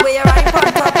girl, the way you ride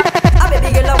on top. A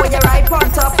baby girl, when you ride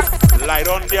on top. Lie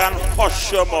down there and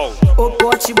hush your mouth. Oh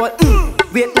God, she want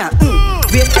wait now, wait now,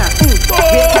 wait now.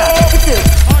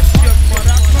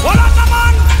 Hold on,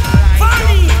 man.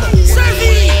 Fanny,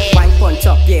 Sevi. Wine on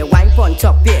top, yeah, wine on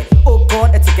top, yeah. Oh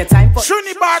God, take your time for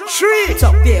TriniBad tree.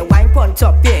 Top, yeah, wine on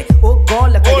top, yeah. Oh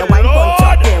God, look at your wine on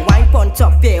top, yeah, wine on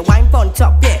top, yeah, wine on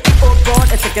top, yeah. Oh God,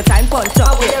 take your time on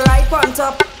top. When you ride on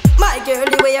top, my girl,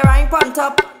 the way you ride on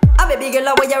top. A baby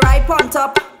girl, when you ride on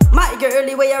top, my girl,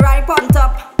 the way you ride on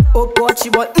top. Oh God, she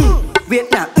want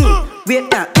wait now, wait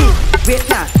now, wait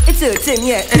now. It's her thing,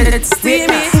 yeah. It's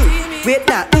steamy. Wait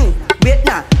now, wait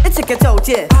now. It's a get out,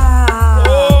 yeah.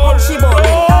 Oh, she ballin'.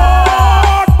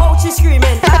 Oh, she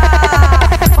screaming.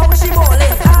 Oh, she ballin'.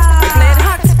 We playing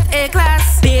hot,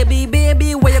 A-class. Baby,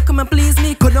 baby, where you come and please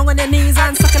me? Go down on your knees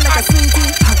and suck it like a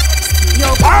sweetie.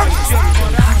 Yo,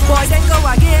 boy, then go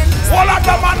again. Hold on,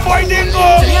 the man, boy,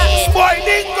 dingo. Boy,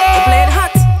 dingo. We playing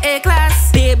hot,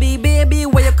 A-class. Baby, baby,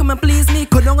 where you come and please me?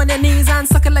 Go down on your knees and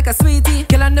suck it like a sweetie.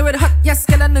 Girl, I know it hot, yes,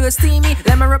 girl, I know it steamy.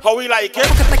 Let me rip. How we like it?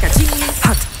 Fuck it like a genie.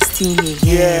 Hot, steamy,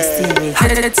 yeah, steamy.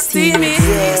 Hot, it's steamy,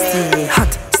 yeah, steamy.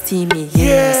 Hot, steamy,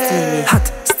 yeah, steamy.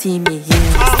 Hot, steamy,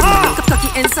 yeah, steamy.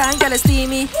 Tucky inside, girl, it's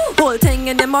steamy. Whole thing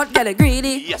in the mud, girl, it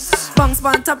greedy. Yes. Bungs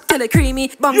on top till it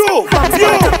creamy. Bungs on top till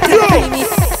it creamy.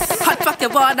 Hot fuck your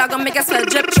water, gonna make a sweat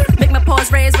drip. Make my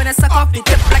paws raise when I suck off the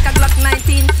tip like a Glock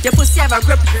 19. Your pussy have a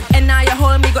grip, and now you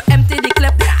hold me, go empty the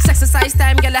clip. Exercise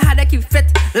time, girl, I had to keep fit.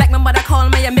 Like my mother call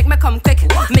me, you make me come quick.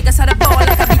 Make us had a ball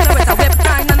like a beater with a whip.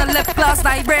 Kind on the lip gloss,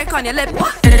 like break on your lip.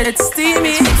 It's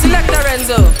steamy. Selectah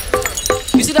Renzo.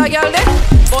 You see that girl there?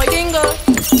 Boy dingo.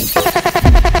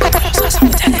 So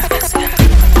someone tell you this girl.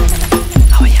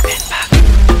 How you been back?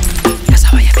 That's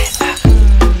how you been back.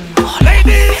 Oh,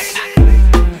 ladies,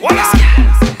 what up?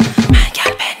 Man,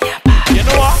 girl, bend your back. You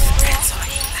know what? Renzo,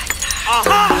 he like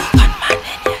that. One man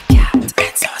in your cat.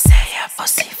 Renzo say your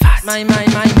pussy fat.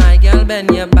 My, girl, bend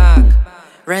your back.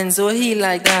 Renzo, he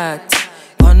like that.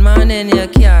 One man in your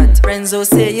cat. Renzo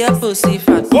say your pussy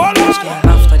fat.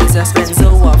 After this, ask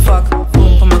Renzo what fuck.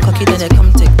 Boom for my cocky, then they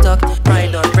come TikTok.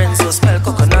 Ride on Renzo, spell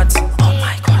coconut. Oh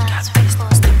my God, God's face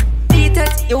don't stop. Beat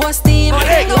it, you want steam.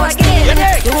 You want steam.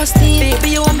 You want steam. Baby,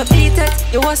 you want me beat it.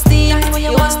 You want steam.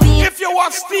 You want steam. If you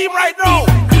want steam right now,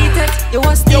 beat it. You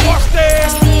want steam. You want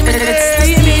steam.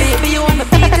 Baby, you want me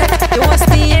beat it. You want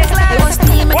steam. You want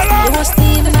steam. You want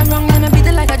steam. And I'm wrong, and I beat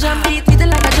it like a jump. Beat it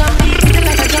like a jump. Beat it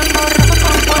like a jump.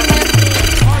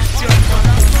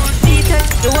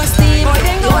 You want steam,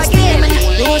 you want steam,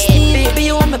 you want steam, baby,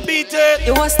 you want me beat it.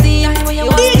 You want steam, you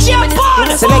want DeeJay Pun.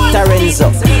 Selectah Renzo.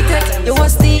 You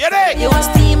want steam, you want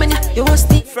steam, you want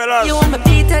steam. Fellas, you want me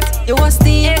beat it. You want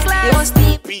steam, you want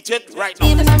steam. Beat it right now.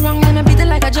 Even I'm wrong, and I beat it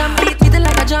like a jump. Beat it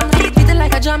like a jump. Beat it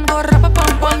like a jump. Go rap a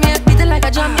pump pump, yeah. Beat it like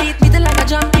a jump. Beat it like a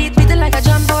jump. Beat it like a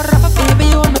jump. Go rap a pump. Baby,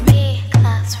 you want me beat.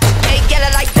 Hey, girl, I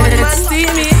like fun, man.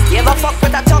 You ever fuck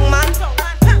with a tongue, man?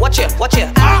 Watch it, killer.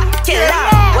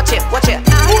 Watch it,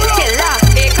 killer.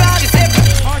 Hey, class, she said.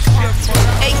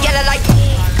 Hey, girl, I like.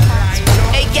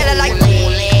 Hey, girl, I like.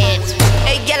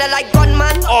 Hey, girl, I like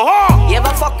gunman. You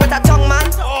ever fuck with a tongue, man?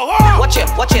 Watch it,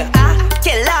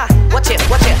 killer. Watch it,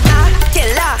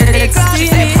 killer. Hey, class, she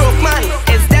said broke man.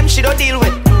 It's them she don't deal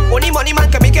with. Only money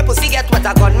man can make a pussy get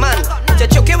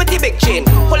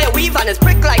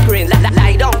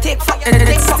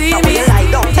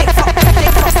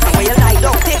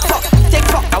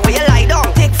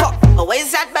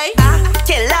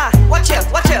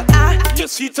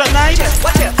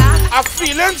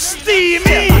feeling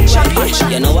steamy.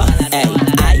 You know what? Hey,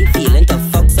 I feeling to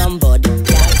fuck somebody.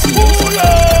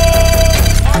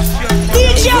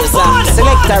 DeeJay Pun.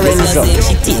 Selectah Renzo.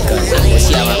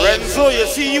 Renzo, you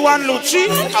see you and Lucci,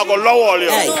 I go low all you.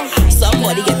 Hey,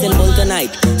 somebody get involved tonight.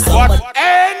 But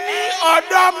any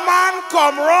other man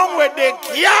come wrong with the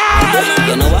girl.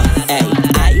 You know what? Hey,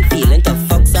 I feeling to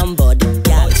fuck somebody.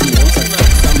 Yeah, feeling to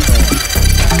fuck somebody.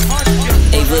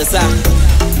 Hey, Versa.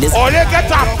 All you get a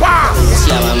pass.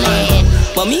 Yeah, man.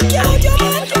 But me can't,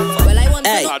 man.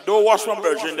 Hey, don't wash my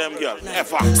virgin them girl.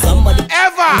 Ever. Somebody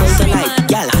ever. Tonight,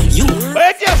 girl, you.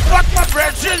 But just fuck my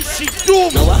virgin, she do. You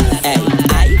know what? Hey,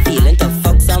 I feeling to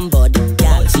fuck somebody.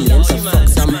 Yeah, feeling to fuck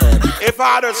somebody. If I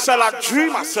had to sell a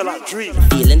dream, I sell a dream.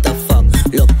 Feeling to fuck.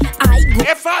 Look, I go.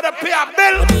 If I had to pay a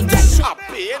bill, I'm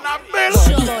paying a bill.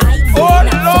 Oh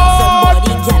Lord,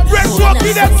 Renzo,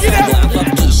 get them. Fuck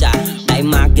Keisha, die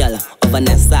my girl,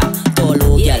 Vanessa,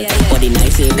 Tolo girl, body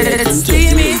nice,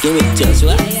 linking with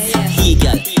Joshua. He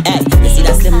girl, hey, you see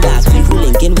that slim dog, we who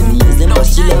linking with Muslim, but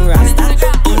she live Rasta.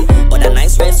 But a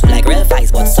nice dress, like real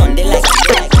fights, but Sunday like.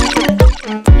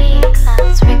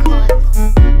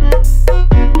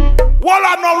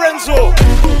 Walla no Renzo.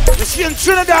 You see in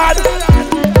Trinidad,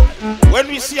 when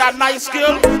we see a nice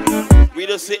girl, we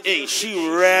just say, hey, she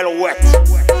real wet.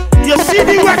 You see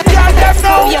the wet girl there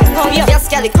now? Yes,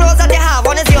 girl, the clothes that they have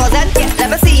on is yours, and let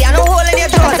me see, I no hole in your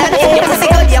drawers, and your pussy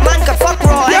good, your man could fuck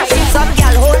raw, and some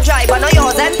girl hold dry, but not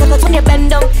yours, and when you bend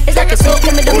down, it's like a soak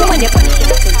in the down when you put it.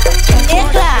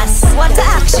 A-class, what the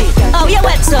action? Oh, you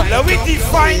wet, so? Let me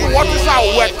define what is a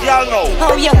wet girl now.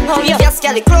 Oh, yeah. Yes,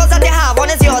 girl, the clothes that they have on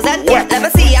is yours, and let me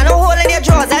see, I no hole in your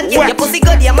drawers, and your pussy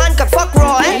good, your man could fuck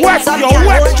raw, and some girl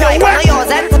hold dry, but not yours,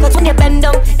 and when you bend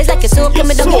down, it's like a soak in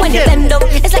the down when you bend down,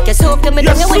 it's like a soak in the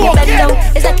down when you bend down,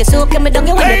 it's like a soak in the down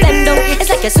when you bend down, it's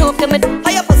like a soak in the down.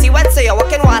 How your pussy wet, so you're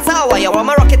walking water, or you want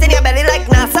me rocket in your belly like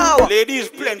NASA? Ladies,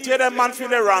 plenty of them man feel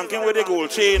the ranking with the gold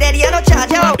chain. Daddy, you no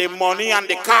charge out. The money and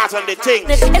the cars and the things.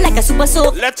 It's like a super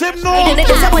soap. Let him know. All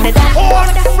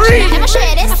free. I'ma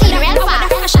share this scene real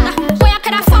fast. Boy, I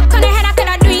coulda fuck on the head, I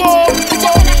coulda do it.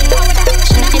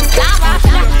 It's lava.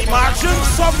 Imagine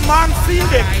some man feel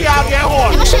they can't get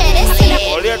on. I'ma share this scene.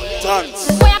 All your tons.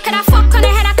 Boy, I coulda fuck on the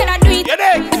head, I coulda do it.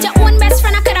 With your own best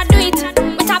friend, I coulda do it.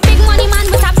 With a big money man,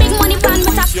 with a big money plan,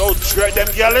 with a. Yo, dread them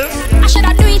girls. I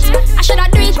shoulda do it. I shoulda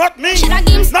do it. Not me. Shoulda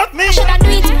games. Not me. I shoulda do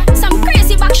it. Some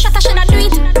crazy back shot, I shoulda do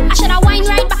it. I shoulda wine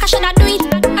right back, I shoulda do it.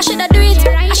 I shoulda do it.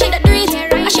 I shoulda do it.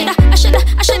 I shoulda do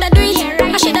it.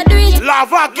 I shoulda do it.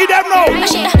 Lava, give them now. I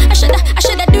shoulda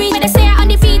do it. When they say I on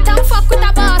the beat, I'm fuck with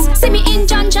a boss. See me in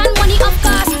John, money of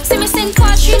course. See me St.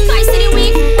 Paul Street twice in the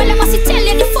week. Well, I must tell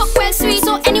you the fuck well sweet.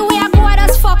 So anyway I go, I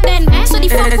just fuck then. So the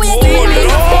fuck where you give me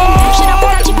shoulda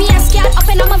put a GPS card up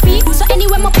in on my feet. So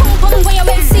anyway my pum where you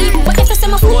will see. But if I say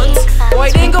my foot, boy,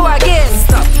 then go again.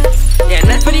 Stop. Yeah,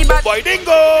 not for the bad. Boy, then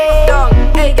go. Down.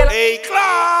 Hey, get up. Hey,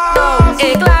 class.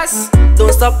 Hey, class.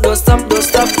 Don't stop. Boy, then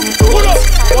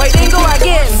go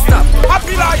again. Stop.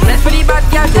 Happy life. Not for the bad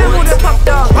girl, them who the pop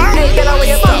down. Hey, get away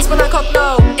your thoughts when I cock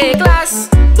now. Hey, class.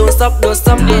 Don't stop.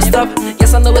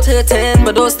 Yes, I know it's hurting,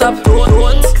 but don't stop.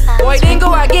 Boy, then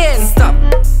go again. Stop.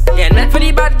 Yeah, not for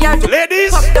the bad girl.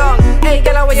 Ladies, pop down. Hey,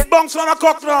 get away your bounce on a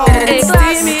cock now. Hey,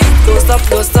 class. Don't stop.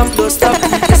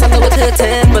 Yes, I know it's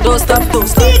hurting, but don't stop.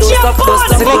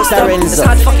 Selectah Renzo. It's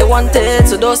hard fuck you wanted,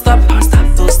 so don't stop.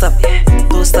 Don't stop.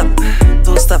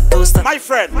 My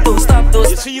friend, Don't stop.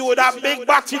 you see you with that big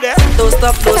body there? Don't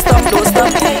stop. Bend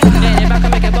it back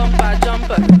and make a bumper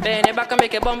jumper. Bend it back and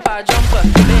make a bumper jumper.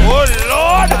 Oh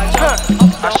Lord!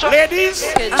 Ladies,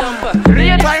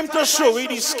 time to show you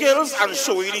the skills and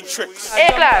show you the tricks.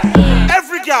 A-class.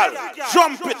 Every girl,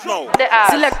 jump it now.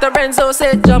 Selectah Renzo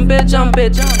say jump it. Do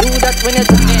that when you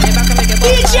bend it back and make a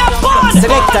DeeJay Pun.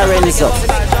 Selectah Renzo.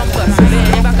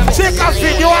 Take a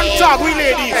video and tag we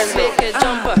ladies.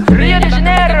 Rio de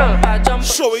Janeiro.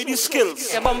 Show you the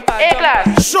skills.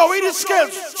 A-class. Show you the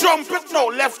skills. Jump it now.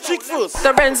 Left cheek first.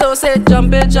 The Renzo say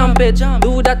jump it.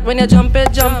 Do that when you jump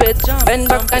it. Bend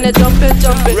back and you jump it.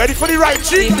 Ready for the right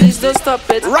cheek? Please don't stop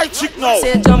it. Right cheek now.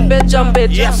 Say jump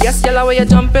it. Yes, yellow when you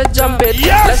jump it.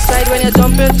 Yes. Left side when you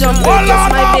jump it.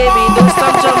 Yes, my baby, don't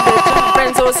stop jumping.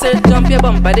 Renzo say jump your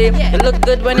bumper day. You look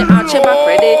good when you arch your back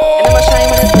ready. And never shine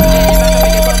when it's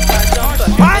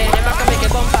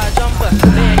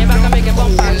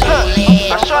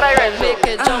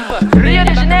Rio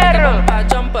de Janeiro.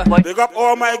 Big up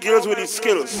all my girls with these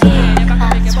skills.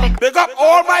 Big up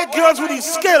all my girls with these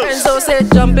skills. Renzo say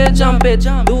jump it, jump it.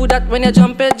 Do that when you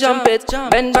jump it, jump it.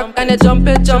 Bend back and you jump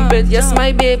it, jump it. Yes,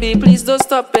 my baby, please don't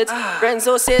stop it.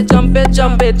 Renzo say jump it,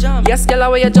 jump it. Yes,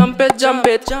 girl, when you jump it, jump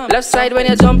it. Left side when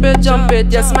you jump it, jump it.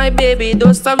 Yes, my baby,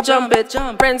 don't stop, jump it.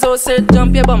 Renzo say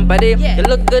jump your bumper day. You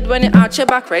look good when you arch your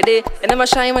back ready. You never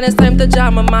shine when it's time to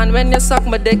jam a man. When you suck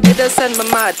my dick, you just send me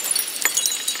mad.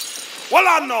 Well,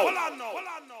 I know.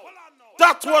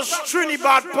 That was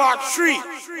TriniBad Part 3.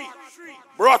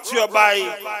 Brought to you by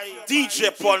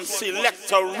DeeJay Pun,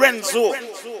 Selectah, Renzo.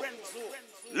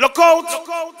 Look out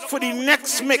for the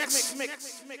next mix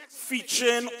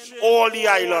featuring all the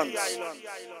islands.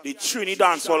 The Trini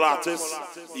Dancehall artists,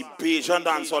 the Bajan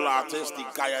Dancehall artists, the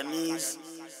Guyanese,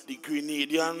 the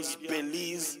Grenadians,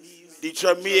 Belize, the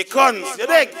Jamaicans. You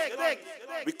dig?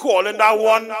 We calling that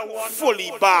one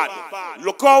Fully Bad.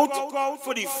 Look out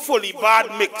for the Fully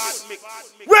Bad mix.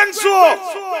 Renzo!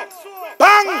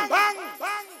 Bang!